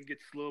passing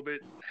gets a little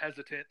bit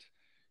hesitant,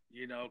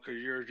 because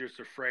you're just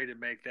afraid to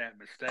make that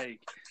mistake.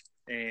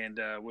 And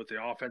with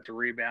the offensive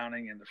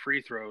rebounding and the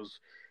free throws,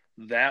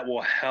 that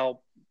will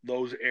help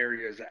those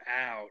areas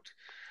out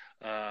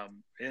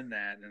in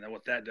that. And then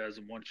what that does,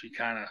 and once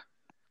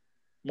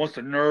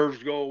the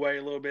nerves go away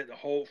a little bit,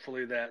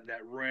 hopefully that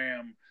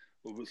rim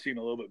will seem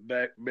a little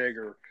bit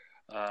bigger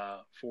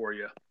for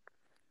you.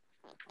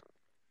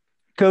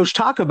 Coach,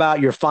 talk about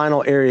your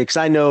final area, because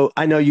I know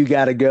you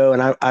got to go,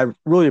 and I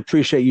really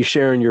appreciate you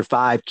sharing your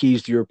 5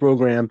 keys to your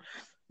program.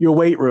 Your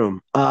weight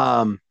room,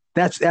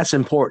 that's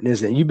important,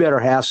 isn't it? You better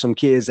have some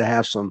kids that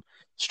have some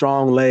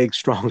strong legs,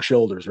 strong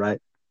shoulders, right?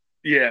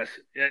 Yes,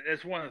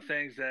 it's one of the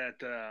things that,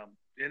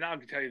 and I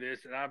can tell you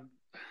this, and I'm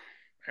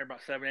here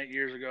about 7-8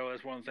 years ago.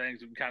 That's one of the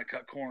things we kind of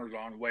cut corners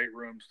on, weight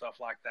room, stuff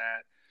like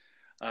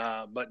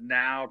that. But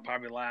now,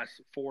 probably the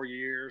last 4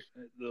 years,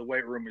 the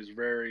weight room is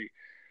very,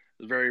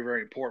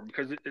 very important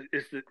because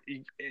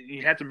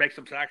you have to make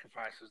some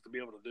sacrifices to be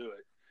able to do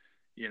it.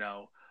 You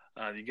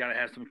got to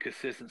have some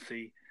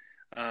consistency.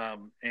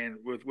 And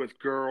with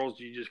girls,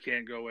 you just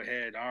can't go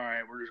ahead. All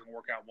right, we're just gonna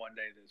work out one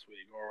day this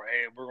week, or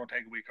hey, we're gonna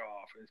take a week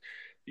off.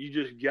 You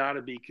just got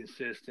to be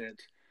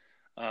consistent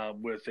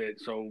with it.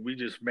 So we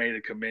just made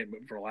a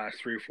commitment for the last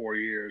 3 or 4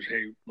 years.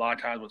 Hey, a lot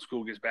of times when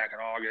school gets back in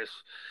August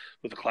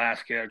with the class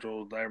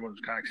schedule,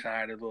 everyone's kind of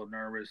excited, a little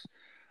nervous.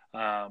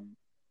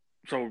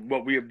 So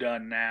what we have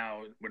done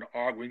now, when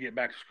we get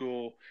back to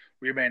school,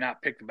 we may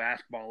not pick the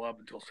basketball up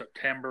until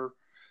September.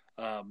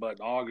 But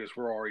in August,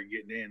 we're already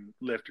getting in,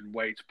 lifting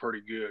weights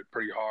pretty good,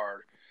 pretty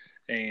hard.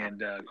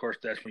 And, of course,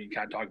 that's when you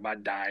kind of talk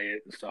about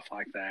diet and stuff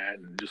like that.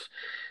 And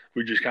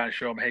we just kind of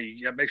show them, hey,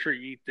 you got to make sure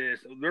you eat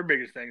this. Their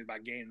biggest thing is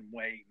about gaining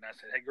weight. And I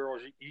said, hey,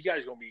 girls, you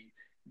guys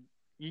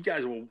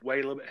will weigh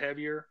a little bit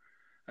heavier.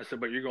 I said,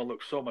 but you're going to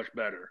look so much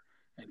better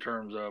in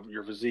terms of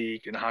your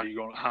physique and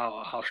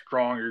how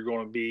strong you're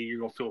going to be. You're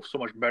going to feel so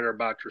much better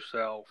about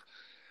yourself,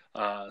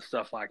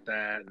 stuff like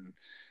that.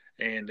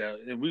 And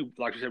we,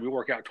 like I said, we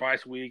work out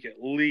twice a week at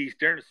least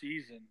during the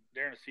season.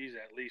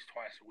 At least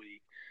twice a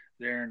week.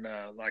 During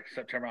like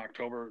September,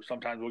 October,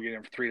 sometimes we'll get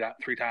in for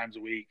three times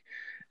a week.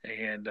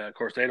 And of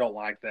course, they don't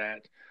like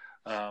that.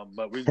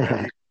 But we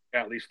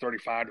at least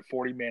 35 to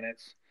 40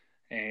 minutes.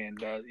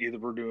 And either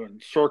we're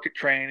doing circuit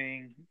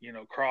training,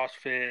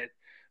 CrossFit,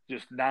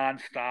 just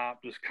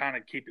nonstop, just kind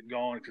of keep it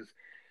going because.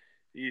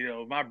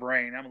 My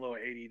brain, I'm a little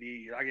ADD.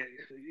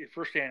 If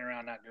we're standing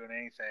around not doing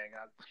anything,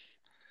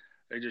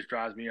 it just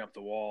drives me up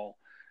the wall.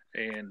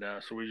 And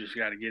so we just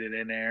got to get it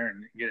in there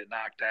and get it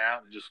knocked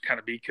out and just kind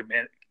of be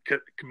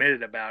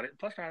committed about it.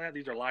 Plus, not that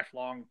these are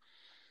lifelong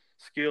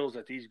skills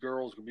that these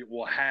girls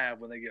will have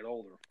when they get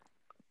older.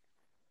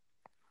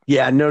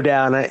 Yeah, no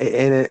doubt.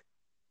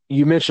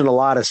 You mentioned a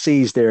lot of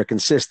C's there,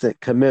 consistent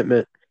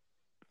commitment.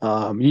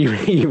 You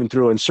even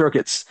threw in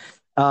circuits.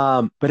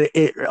 But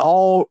it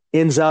all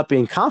ends up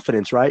in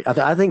confidence, right?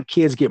 I think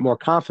kids get more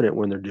confident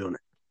when they're doing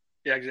it.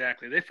 Yeah,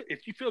 exactly.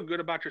 If you feel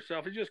good about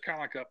yourself, it's just kind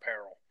of like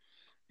apparel.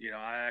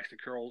 I asked the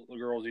girls,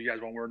 do you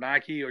guys want to wear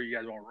Nike or you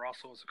guys want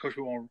Russell? I said, Coach,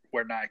 we want to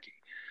wear Nike.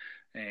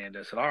 And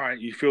I said, all right,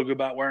 you feel good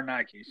about wearing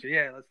Nike? He said,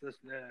 yeah,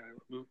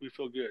 we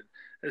feel good.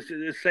 It's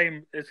the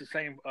same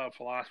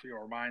philosophy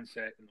or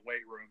mindset in the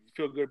weight room. You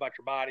feel good about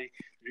your body,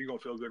 you're going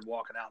to feel good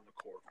walking out in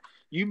the court.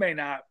 You may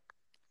not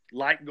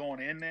like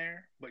going in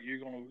there, but you're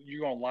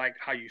gonna like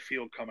how you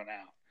feel coming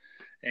out.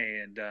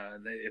 And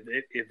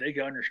if they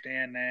can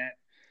understand that,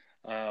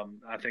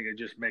 I think it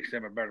just makes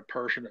them a better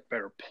person, a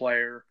better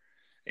player,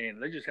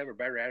 and they just have a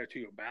better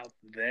attitude about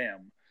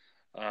them.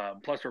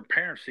 Plus, their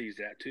parents sees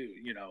that too,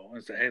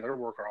 and say, hey, they're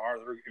working hard.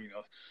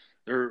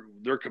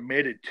 They're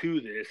committed to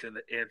this, and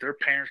if their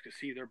parents can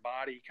see their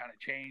body kind of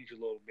change a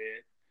little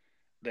bit,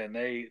 then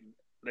they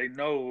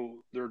know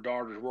their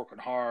daughter's working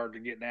hard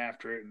and getting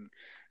after it, and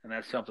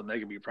that's something they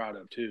can be proud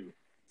of too.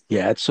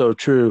 Yeah, it's so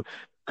true.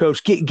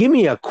 Coach, give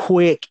me a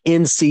quick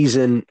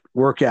in-season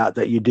workout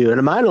that you do. And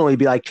it might only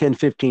be like 10,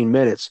 15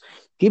 minutes.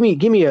 Give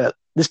me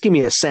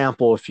a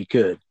sample if you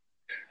could.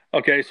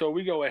 Okay, so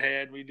we go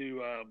ahead. We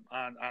do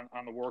on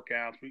the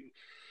workouts.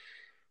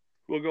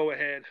 We'll go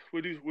ahead.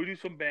 We do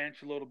some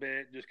bench a little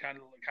bit, just kind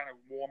of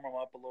warm them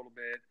up a little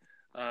bit.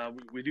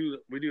 We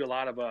do a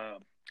lot of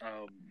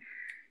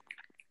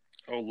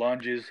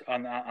lunges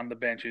on the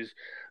benches.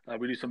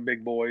 We do some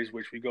big boys,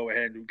 which we go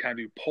ahead and kind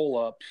of do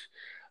pull-ups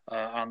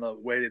on the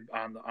weighted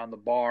on the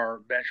bar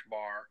bench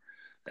bar.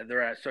 and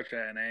they're at such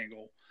an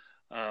angle.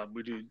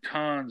 We do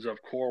tons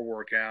of core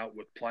workout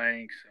with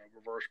planks,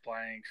 reverse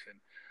planks,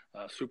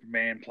 and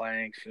Superman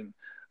planks, and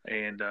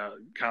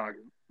kind of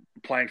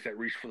planks that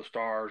reach for the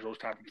stars, those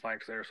type of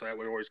planks there. So that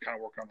we always kind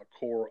of work on the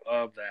core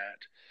of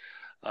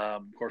that.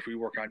 Of course, we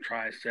work on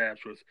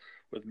triceps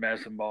with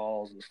medicine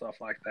balls and stuff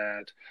like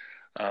that.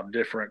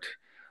 Different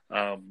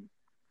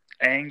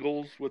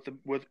angles with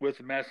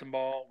the medicine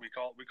ball. We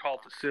call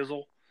it the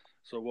sizzle.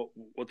 So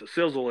what the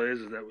sizzle is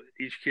that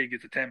each kid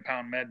gets a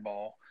 10-pound med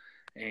ball,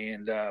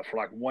 and for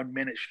like 1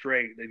 minute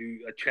straight, they do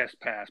a chest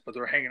pass, but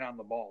they're hanging on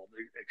the ball.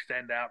 They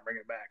extend out, bring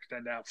it back,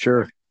 extend out.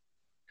 Sure.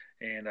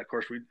 And of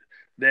course,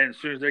 then as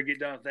soon as they get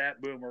done with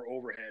that, boom, we're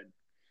overhead.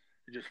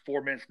 It's just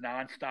 4 minutes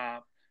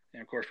nonstop.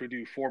 And of course, we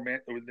do 4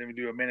 minutes. Then we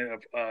do a minute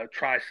of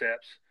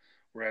triceps,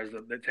 whereas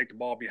they take the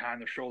ball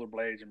behind the shoulder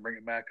blades and bring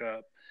it back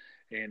up.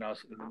 And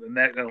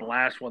the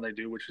last one they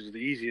do, which is the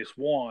easiest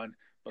one,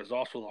 but it's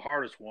also the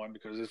hardest one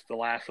because it's the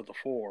last of the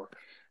 4.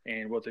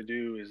 And what they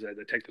do is that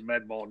they take the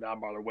med ball down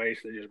by their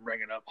waist, they just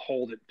bring it up,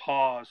 hold it,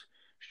 pause,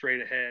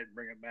 straight ahead,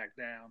 bring it back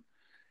down.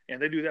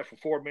 And they do that for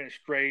 4 minutes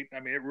straight. I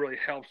mean, it really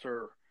helps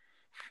their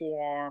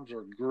forearms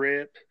or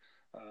grip.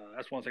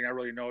 That's one thing I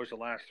really noticed the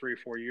last 3 or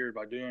 4 years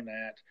by doing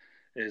that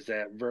is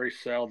that very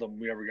seldom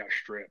we ever got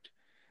stripped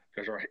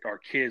because our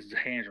kids'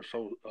 hands are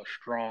so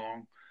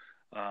strong,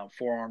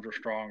 forearms are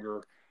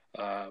stronger,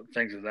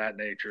 things of that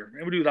nature.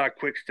 And we do a lot of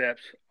quick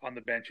steps on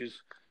the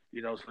benches,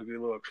 so we get a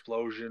little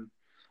explosion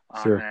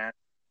on Sure. that,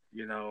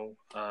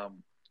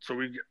 So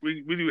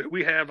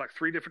we have like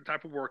 3 different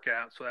type of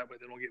workouts, so that way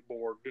they don't get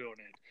bored doing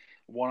it.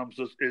 One of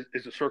them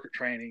is the circuit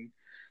training,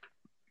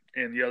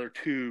 and the other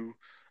 2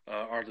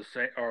 are the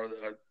same, are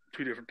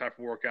 2 different type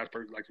of workouts,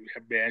 like we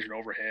have bench and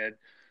overhead,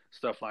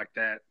 stuff like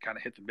that, kind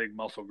of hit the big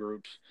muscle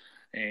groups.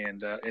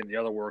 And the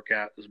other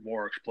workout is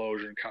more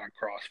explosion, kind of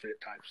CrossFit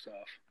type stuff.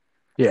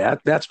 Yeah,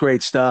 that's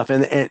great stuff.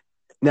 And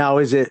now,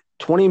 is it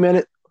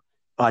 20-minute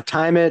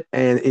time it,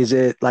 and is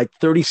it like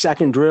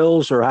 30-second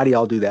drills, or how do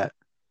y'all do that?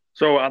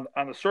 So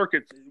on the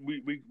circuits,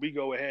 we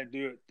go ahead and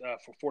do it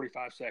for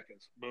 45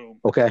 seconds. Boom.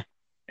 Okay.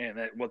 And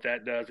what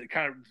that does,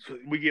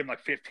 we give them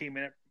like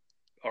 15-minute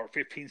or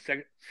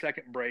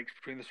 15-second breaks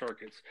between the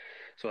circuits,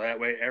 so that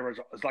way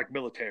it's like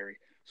military.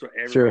 So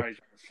everybody's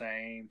at the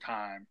same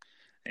time.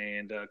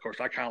 And of course,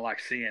 I kind of like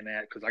seeing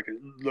that because I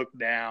can look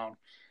down,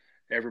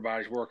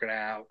 everybody's working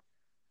out.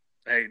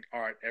 Hey,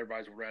 all right,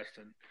 everybody's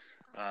resting.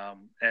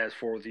 As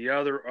for the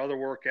other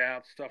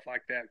workouts, stuff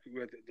like that,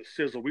 with the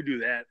sizzle, we do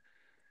that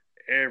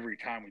every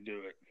time we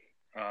do it.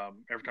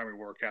 Every time we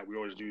work out, we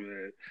always do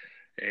that.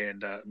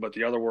 And but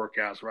the other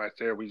workouts right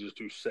there, we just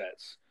do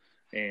sets,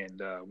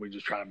 and we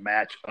just try to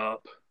match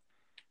up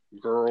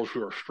girls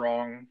who are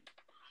strong.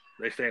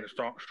 They stay in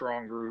a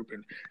strong group,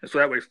 and so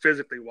that way,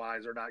 physically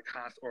wise, they're not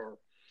constant, or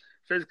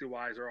physically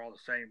wise, they're all the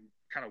same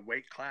kind of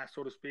weight class,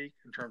 so to speak,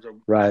 in terms of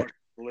right.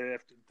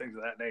 lift and things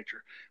of that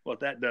nature. What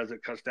that does,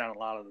 it cuts down a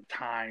lot of the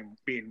time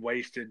being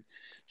wasted,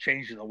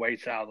 changing the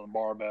weights out of the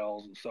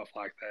barbells and stuff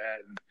like that.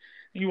 And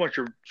you want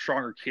your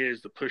stronger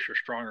kids to push your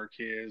stronger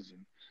kids and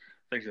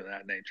things of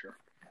that nature.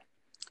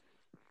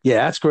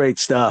 Yeah, that's great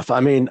stuff. I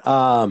mean,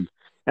 and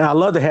I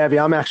love to have you.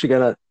 I'm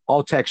actually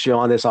I'll text you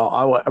on this. I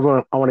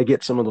want to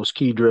get some of those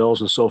key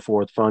drills and so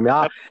forth from you.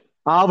 I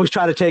always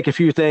try to take a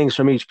few things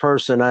from each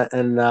person,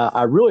 and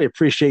I really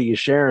appreciate you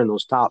sharing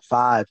those top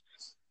 5.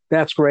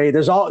 That's great.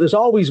 There's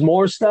always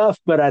more stuff,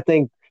 but I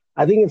think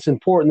it's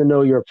important to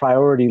know your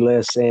priority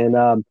list,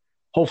 and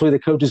hopefully the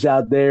coaches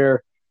out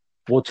there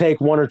will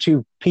take 1 or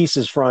 2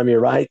 pieces from you,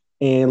 right,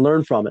 and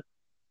learn from it.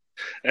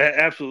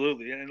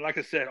 Absolutely. And like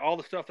I said, all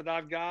the stuff that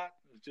I've got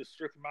is just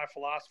strictly my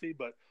philosophy,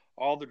 but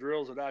all the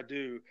drills that I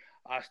do,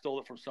 I stole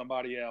it from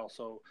somebody else.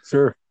 So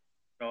sure.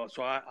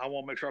 So I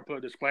want to make sure I put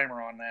a disclaimer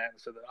on that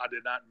and so that I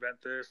did not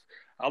invent this.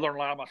 I learned a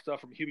lot of my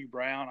stuff from Hubie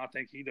Brown. I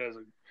think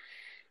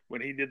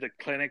when he did the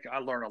clinic, I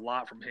learned a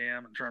lot from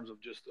him in terms of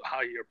just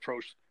how you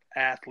approach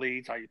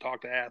athletes, how you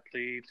talk to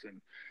athletes,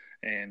 and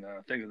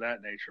things of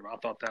that nature. I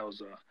thought that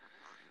was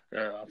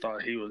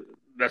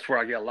that's where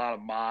I get a lot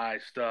of my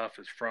stuff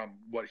is from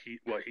what he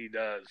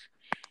does.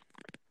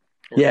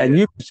 Yeah,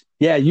 and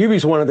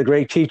Hubie's one of the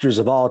great teachers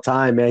of all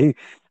time, man.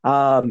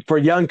 For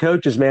young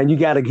coaches, man,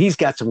 he's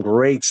got some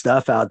great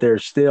stuff out there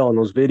still in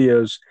those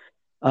videos.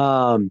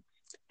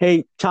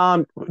 Hey,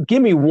 Tom,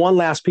 give me one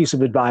last piece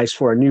of advice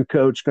for a new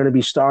coach going to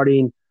be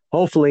starting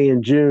hopefully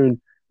in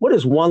June. What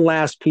is one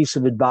last piece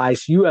of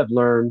advice you have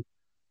learned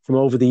from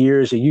over the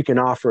years that you can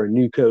offer a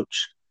new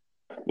coach?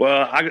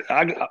 Well,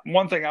 I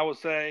one thing I would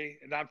say,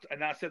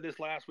 and I said this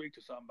last week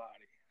to somebody.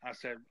 I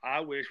said,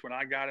 I wish when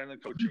I got into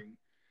coaching,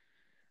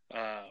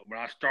 when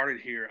I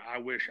started here, I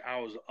wish I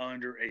was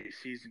under a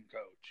seasoned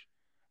coach,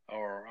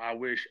 or I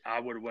wish I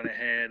would have went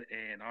ahead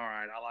and, all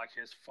right, I like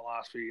his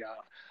philosophy.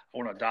 I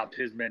want to adopt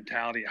his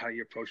mentality, how he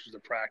approaches the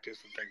practice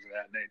and things of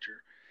that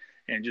nature,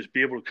 and just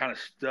be able to kind of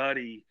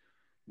study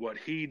what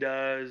he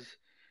does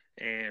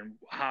and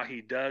how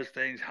he does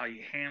things, how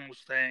he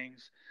handles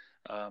things.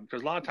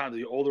 Because a lot of times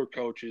the older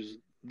coaches,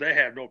 they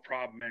have no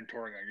problem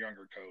mentoring a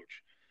younger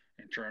coach.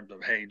 in terms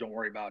of, hey, don't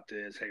worry about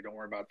this. Hey, don't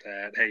worry about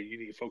that. Hey, you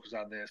need to focus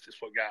on this. This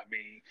is what got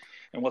me.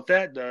 And what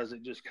that does,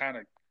 it just kind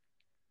of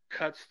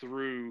cuts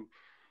through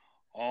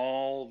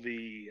all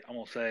the, I'm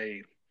going to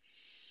say,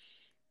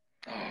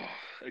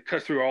 it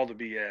cuts through all the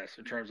BS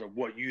in terms of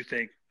what you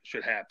think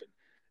should happen.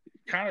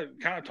 Kind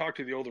of talk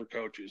to the older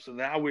coaches.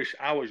 And I wish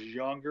I was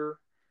younger.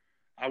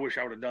 I wish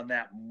I would have done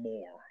that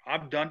more.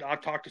 I've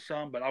talked to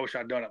some, but I wish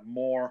I'd done it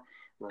more,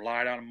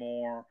 relied on it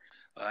more,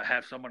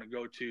 have someone to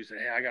go to, say,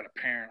 hey, I got a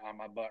parent on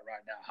my butt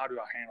right now. How do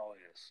I handle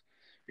this?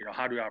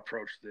 How do I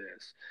approach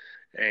this?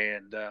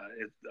 And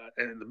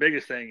and the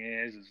biggest thing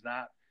is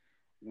not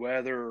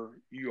whether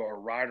you are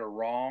right or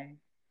wrong,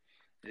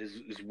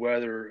 is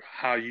whether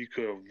how you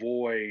could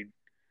avoid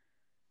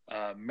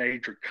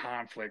major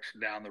conflicts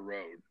down the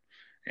road.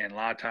 And a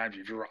lot of times,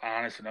 if you're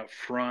honest and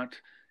upfront,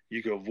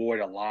 you can avoid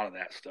a lot of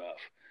that stuff.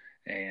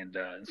 And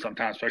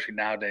sometimes, especially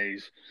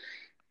nowadays,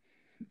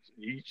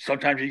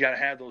 sometimes you got to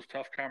have those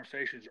tough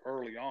conversations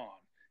early on,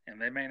 and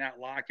they may not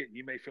like it, and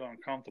you may feel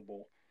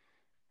uncomfortable,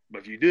 but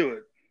if you do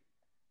it,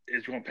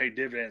 it's going to pay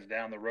dividends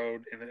down the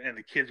road, and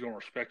the kid's going to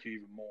respect you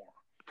even more.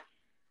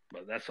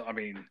 But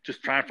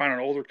just try and find an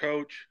older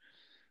coach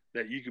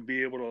that you could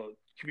be able to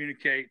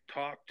communicate,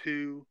 talk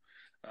to,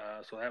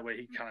 so that way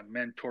he kind of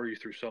mentor you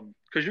through some,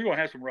 because you're going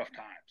to have some rough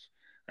times.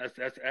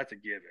 That's a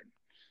given.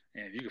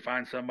 And if you can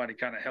find somebody to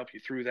kind of help you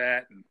through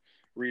that and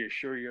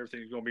reassure you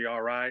everything's going to be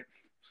all right,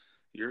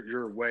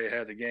 you're way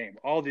ahead of the game.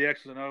 All the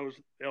X's and O's,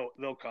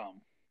 they'll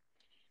come.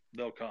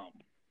 They'll come.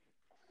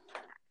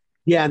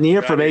 Yeah, and the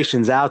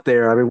information's out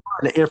there. I mean,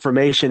 we're in the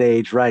information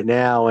age right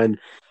now, and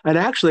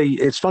actually,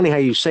 it's funny how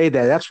you say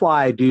that. That's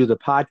why I do the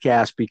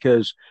podcast,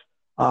 because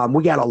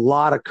we got a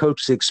lot of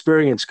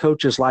experienced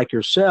coaches like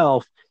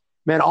yourself.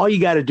 Man, all you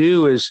got to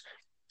do is,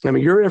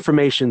 your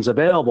information's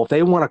available. If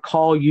they want to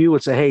call you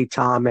and say, hey,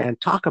 Tom, man,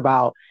 talk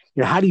about,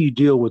 how do you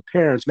deal with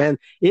parents, man?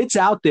 It's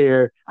out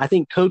there. I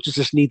think coaches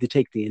just need to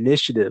take the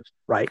initiative,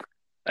 right?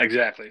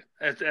 Exactly.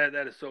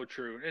 That is so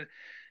true.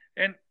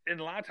 And a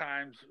lot of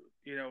times,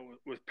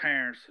 with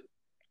parents,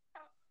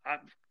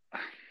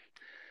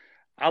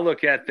 I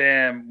look at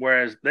them,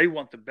 whereas they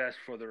want the best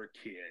for their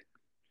kid.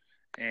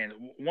 And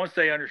once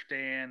they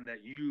understand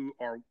that you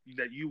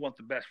want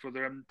the best for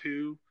them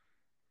too,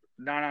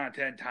 9 out of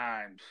 10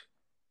 times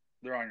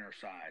they're on your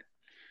side,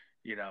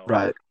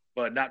 Right.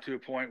 But not to a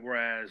point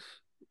whereas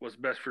what's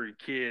best for your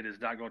kid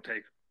is not going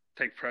to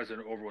take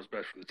precedent over what's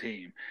best for the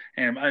team.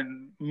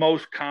 And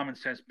most common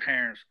sense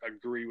parents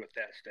agree with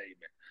that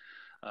statement.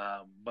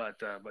 But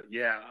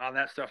yeah, on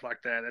that stuff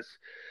like that,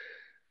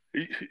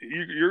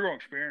 you're going to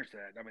experience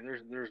that.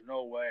 There's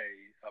no way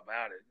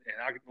about it.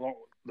 And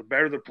the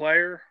better the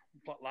player,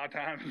 a lot of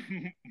times,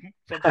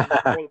 sometimes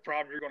the more the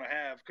problem you're going to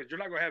have, because you're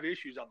not going to have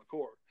issues on the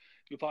court.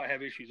 You'll probably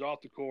have issues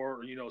off the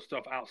court, or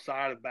stuff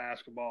outside of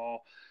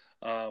basketball.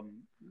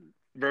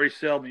 Very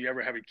seldom you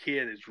ever have a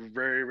kid that's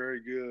very,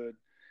 very good,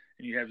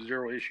 and you have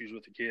zero issues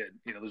with the kid.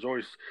 There's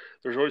always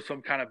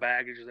some kind of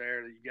baggage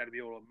there that you got to be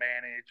able to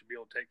manage and be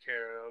able to take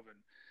care of.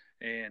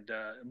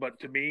 But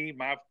to me,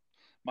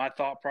 my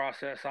thought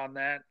process on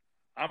that,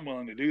 I'm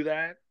willing to do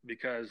that,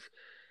 because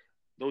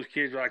those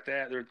kids like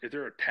that, if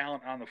they're a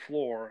talent on the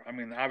floor,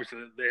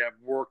 obviously they have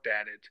worked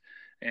at it,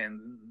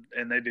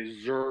 and they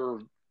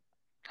deserve,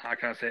 how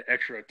can I say,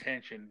 extra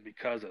attention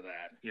because of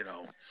that,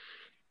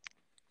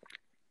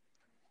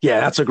 Yeah,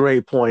 that's a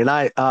great point.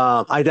 I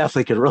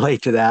definitely can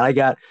relate to that. I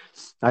got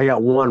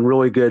one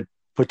really good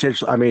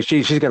potential.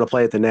 She's going to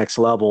play at the next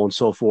level and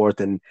so forth.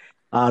 And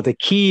the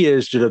key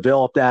is to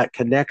develop that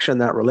connection,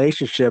 that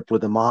relationship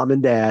with the mom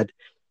and dad,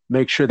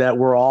 make sure that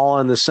we're all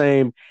on the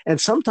same.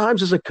 And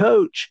sometimes as a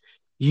coach,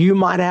 you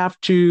might have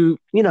to,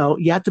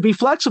 you have to be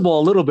flexible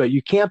a little bit.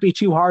 You can't be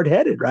too hard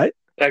headed, right?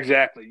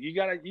 Exactly. You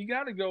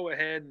gotta go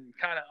ahead and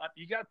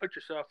you gotta put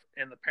yourself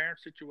in the parent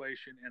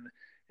situation and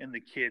in the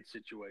kid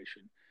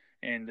situation,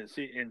 and to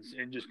see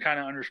and just kind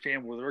of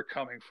understand where they're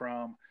coming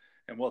from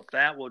and what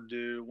that will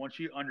do once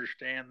you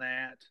understand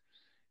that,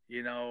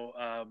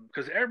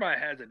 because everybody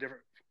has a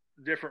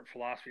different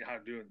philosophy of how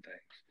to do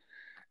things.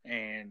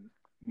 And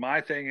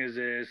my thing is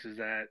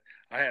that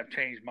I have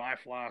changed my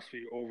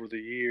philosophy over the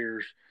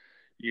years.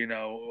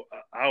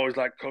 I always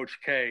like Coach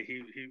K.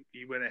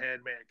 He went ahead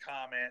and made a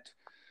comment.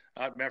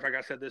 Matter of fact,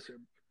 I said this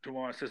to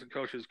one of my assistant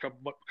coaches a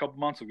couple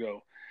months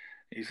ago.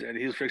 He said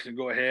he was fixing to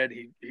go ahead.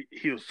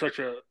 He was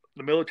the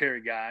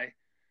military guy.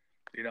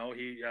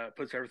 He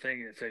puts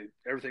everything and say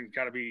everything's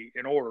got to be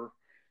in order.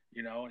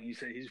 And he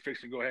said he's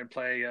fixing to go ahead and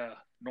play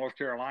North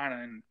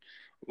Carolina, and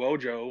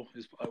Wojo,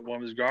 one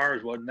of his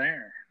guards, wasn't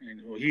there.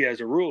 And he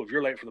has a rule: if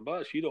you're late for the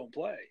bus, you don't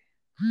play.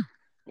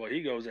 Well,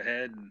 he goes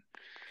ahead and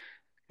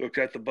looked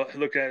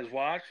at his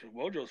watch.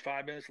 Wojo's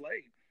 5 minutes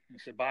late. He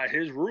said, by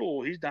his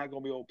rule, he's not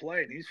going to be able to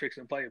play, and he's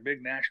fixing to play a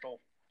big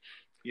national,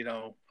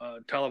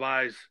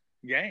 televised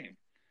game.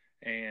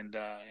 And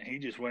he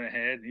just went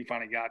ahead, and he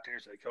finally got there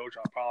and said, Coach,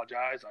 I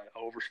apologize. I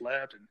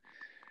overslept.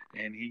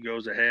 And he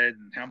goes ahead,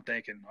 and I'm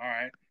thinking, all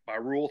right, by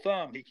rule of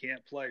thumb, he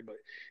can't play. But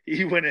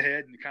he went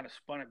ahead and kind of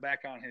spun it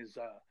back on his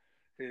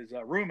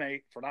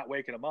roommate for not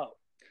waking him up.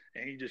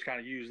 and he just kind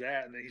of used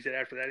that. And then he said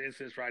after that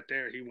instance right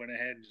there, he went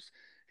ahead and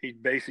he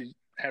basically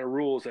had a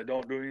rules that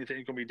don't do anything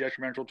that's going to be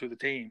detrimental to the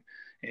team,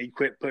 and he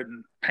quit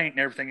putting paint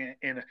and everything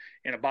in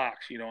a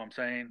box. You know what I'm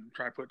saying?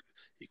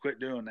 He quit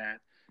doing that,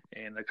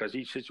 and because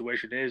each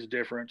situation is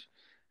different,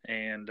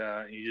 and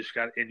you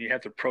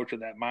have to approach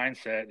with that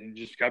mindset, and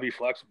you just got to be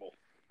flexible.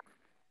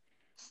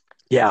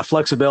 Yeah,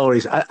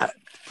 flexibilities.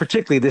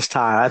 Particularly this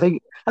time, I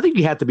think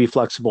you have to be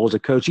flexible as a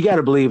coach. You got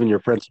to believe in your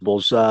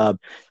principles.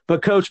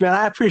 But Coach, man,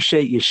 I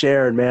appreciate you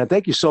sharing, man.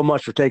 Thank you so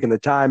much for taking the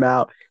time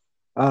out.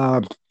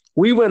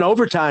 We went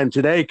overtime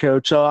today,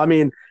 Coach. So I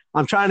mean,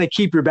 I'm trying to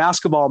keep your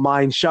basketball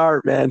mind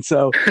sharp, man.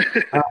 So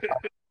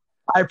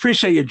I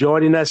appreciate you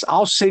joining us.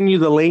 I'll send you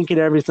the link and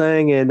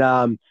everything, and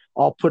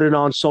I'll put it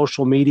on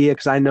social media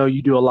because I know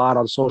you do a lot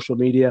on social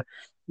media.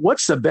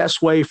 What's the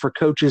best way for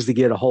coaches to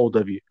get a hold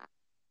of you?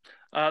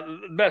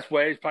 The best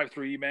way is probably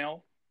through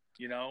email,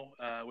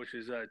 which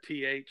is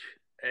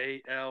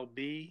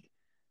THALBMAIER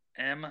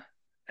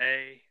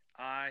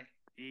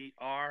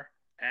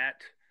at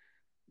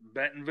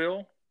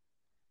Bentonville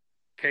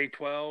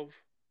K12.org.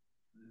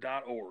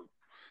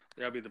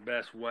 That'll be the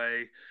best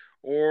way.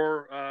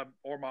 Or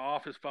my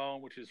office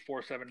phone, which is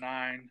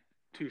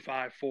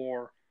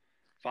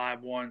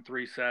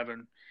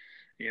 479-254-5137.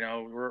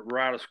 We're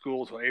out of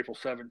school till April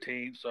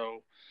 17th,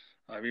 so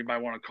if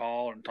anybody want to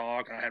call and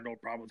talk, I have no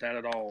problem with that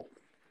at all.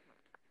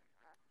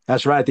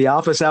 That's right. The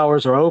office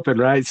hours are open,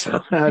 right?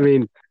 So, I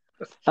mean,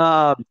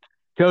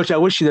 Coach, I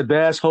wish you the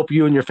best. Hope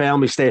you and your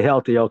family stay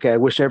healthy, okay? I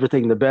wish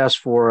everything the best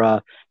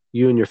for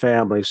you and your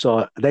family.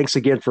 So thanks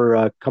again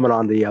for coming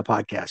on the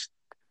podcast.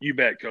 You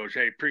bet, Coach.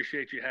 Hey,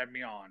 appreciate you having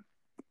me on.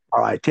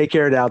 All right. Take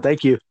care now.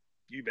 Thank you.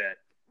 You bet.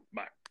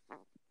 Bye.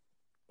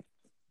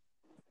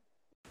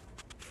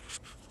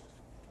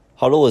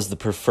 Hudl is the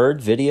preferred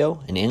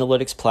video and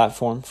analytics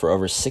platform for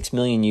over 6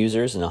 million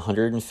users and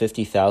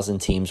 150,000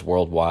 teams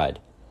worldwide.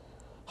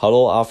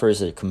 Hudl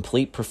offers a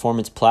complete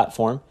performance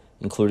platform,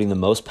 including the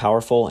most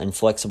powerful and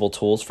flexible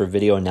tools for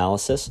video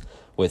analysis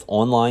with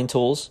online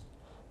tools,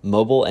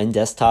 mobile and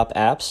desktop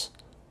apps,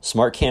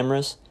 smart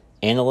cameras,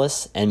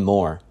 analysts, and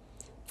more.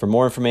 For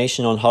more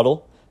information on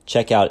Hudl,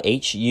 check out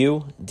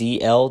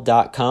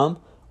hudl.com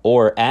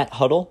or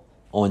 @Hudl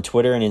on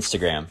Twitter and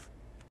Instagram.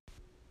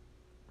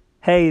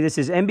 Hey, this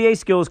is NBA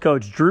skills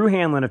coach Drew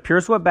Hanlon of Pure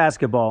Sweat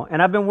Basketball,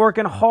 and I've been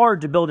working hard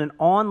to build an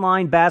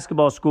online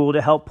basketball school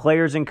to help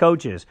players and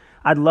coaches.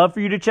 I'd love for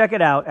you to check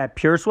it out at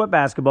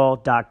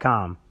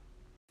puresweatbasketball.com.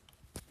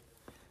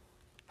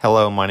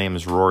 Hello, my name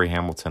is Rory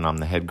Hamilton. I'm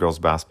the head girls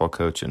basketball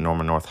coach at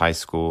Norman North High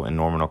School in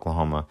Norman,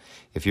 Oklahoma.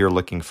 If you're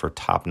looking for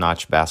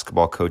top-notch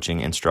basketball coaching,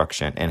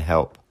 instruction, and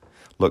help,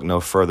 look no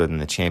further than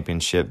the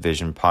Championship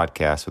Vision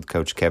podcast with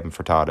Coach Kevin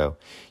Furtado.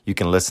 You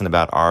can listen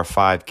about our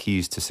 5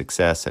 keys to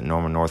success at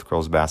Norman North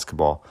Girls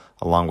Basketball,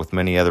 along with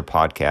many other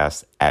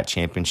podcasts at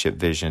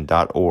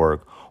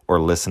championshipvision.org or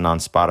listen on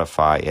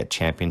Spotify at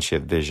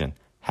Championship Vision.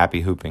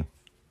 Happy hooping.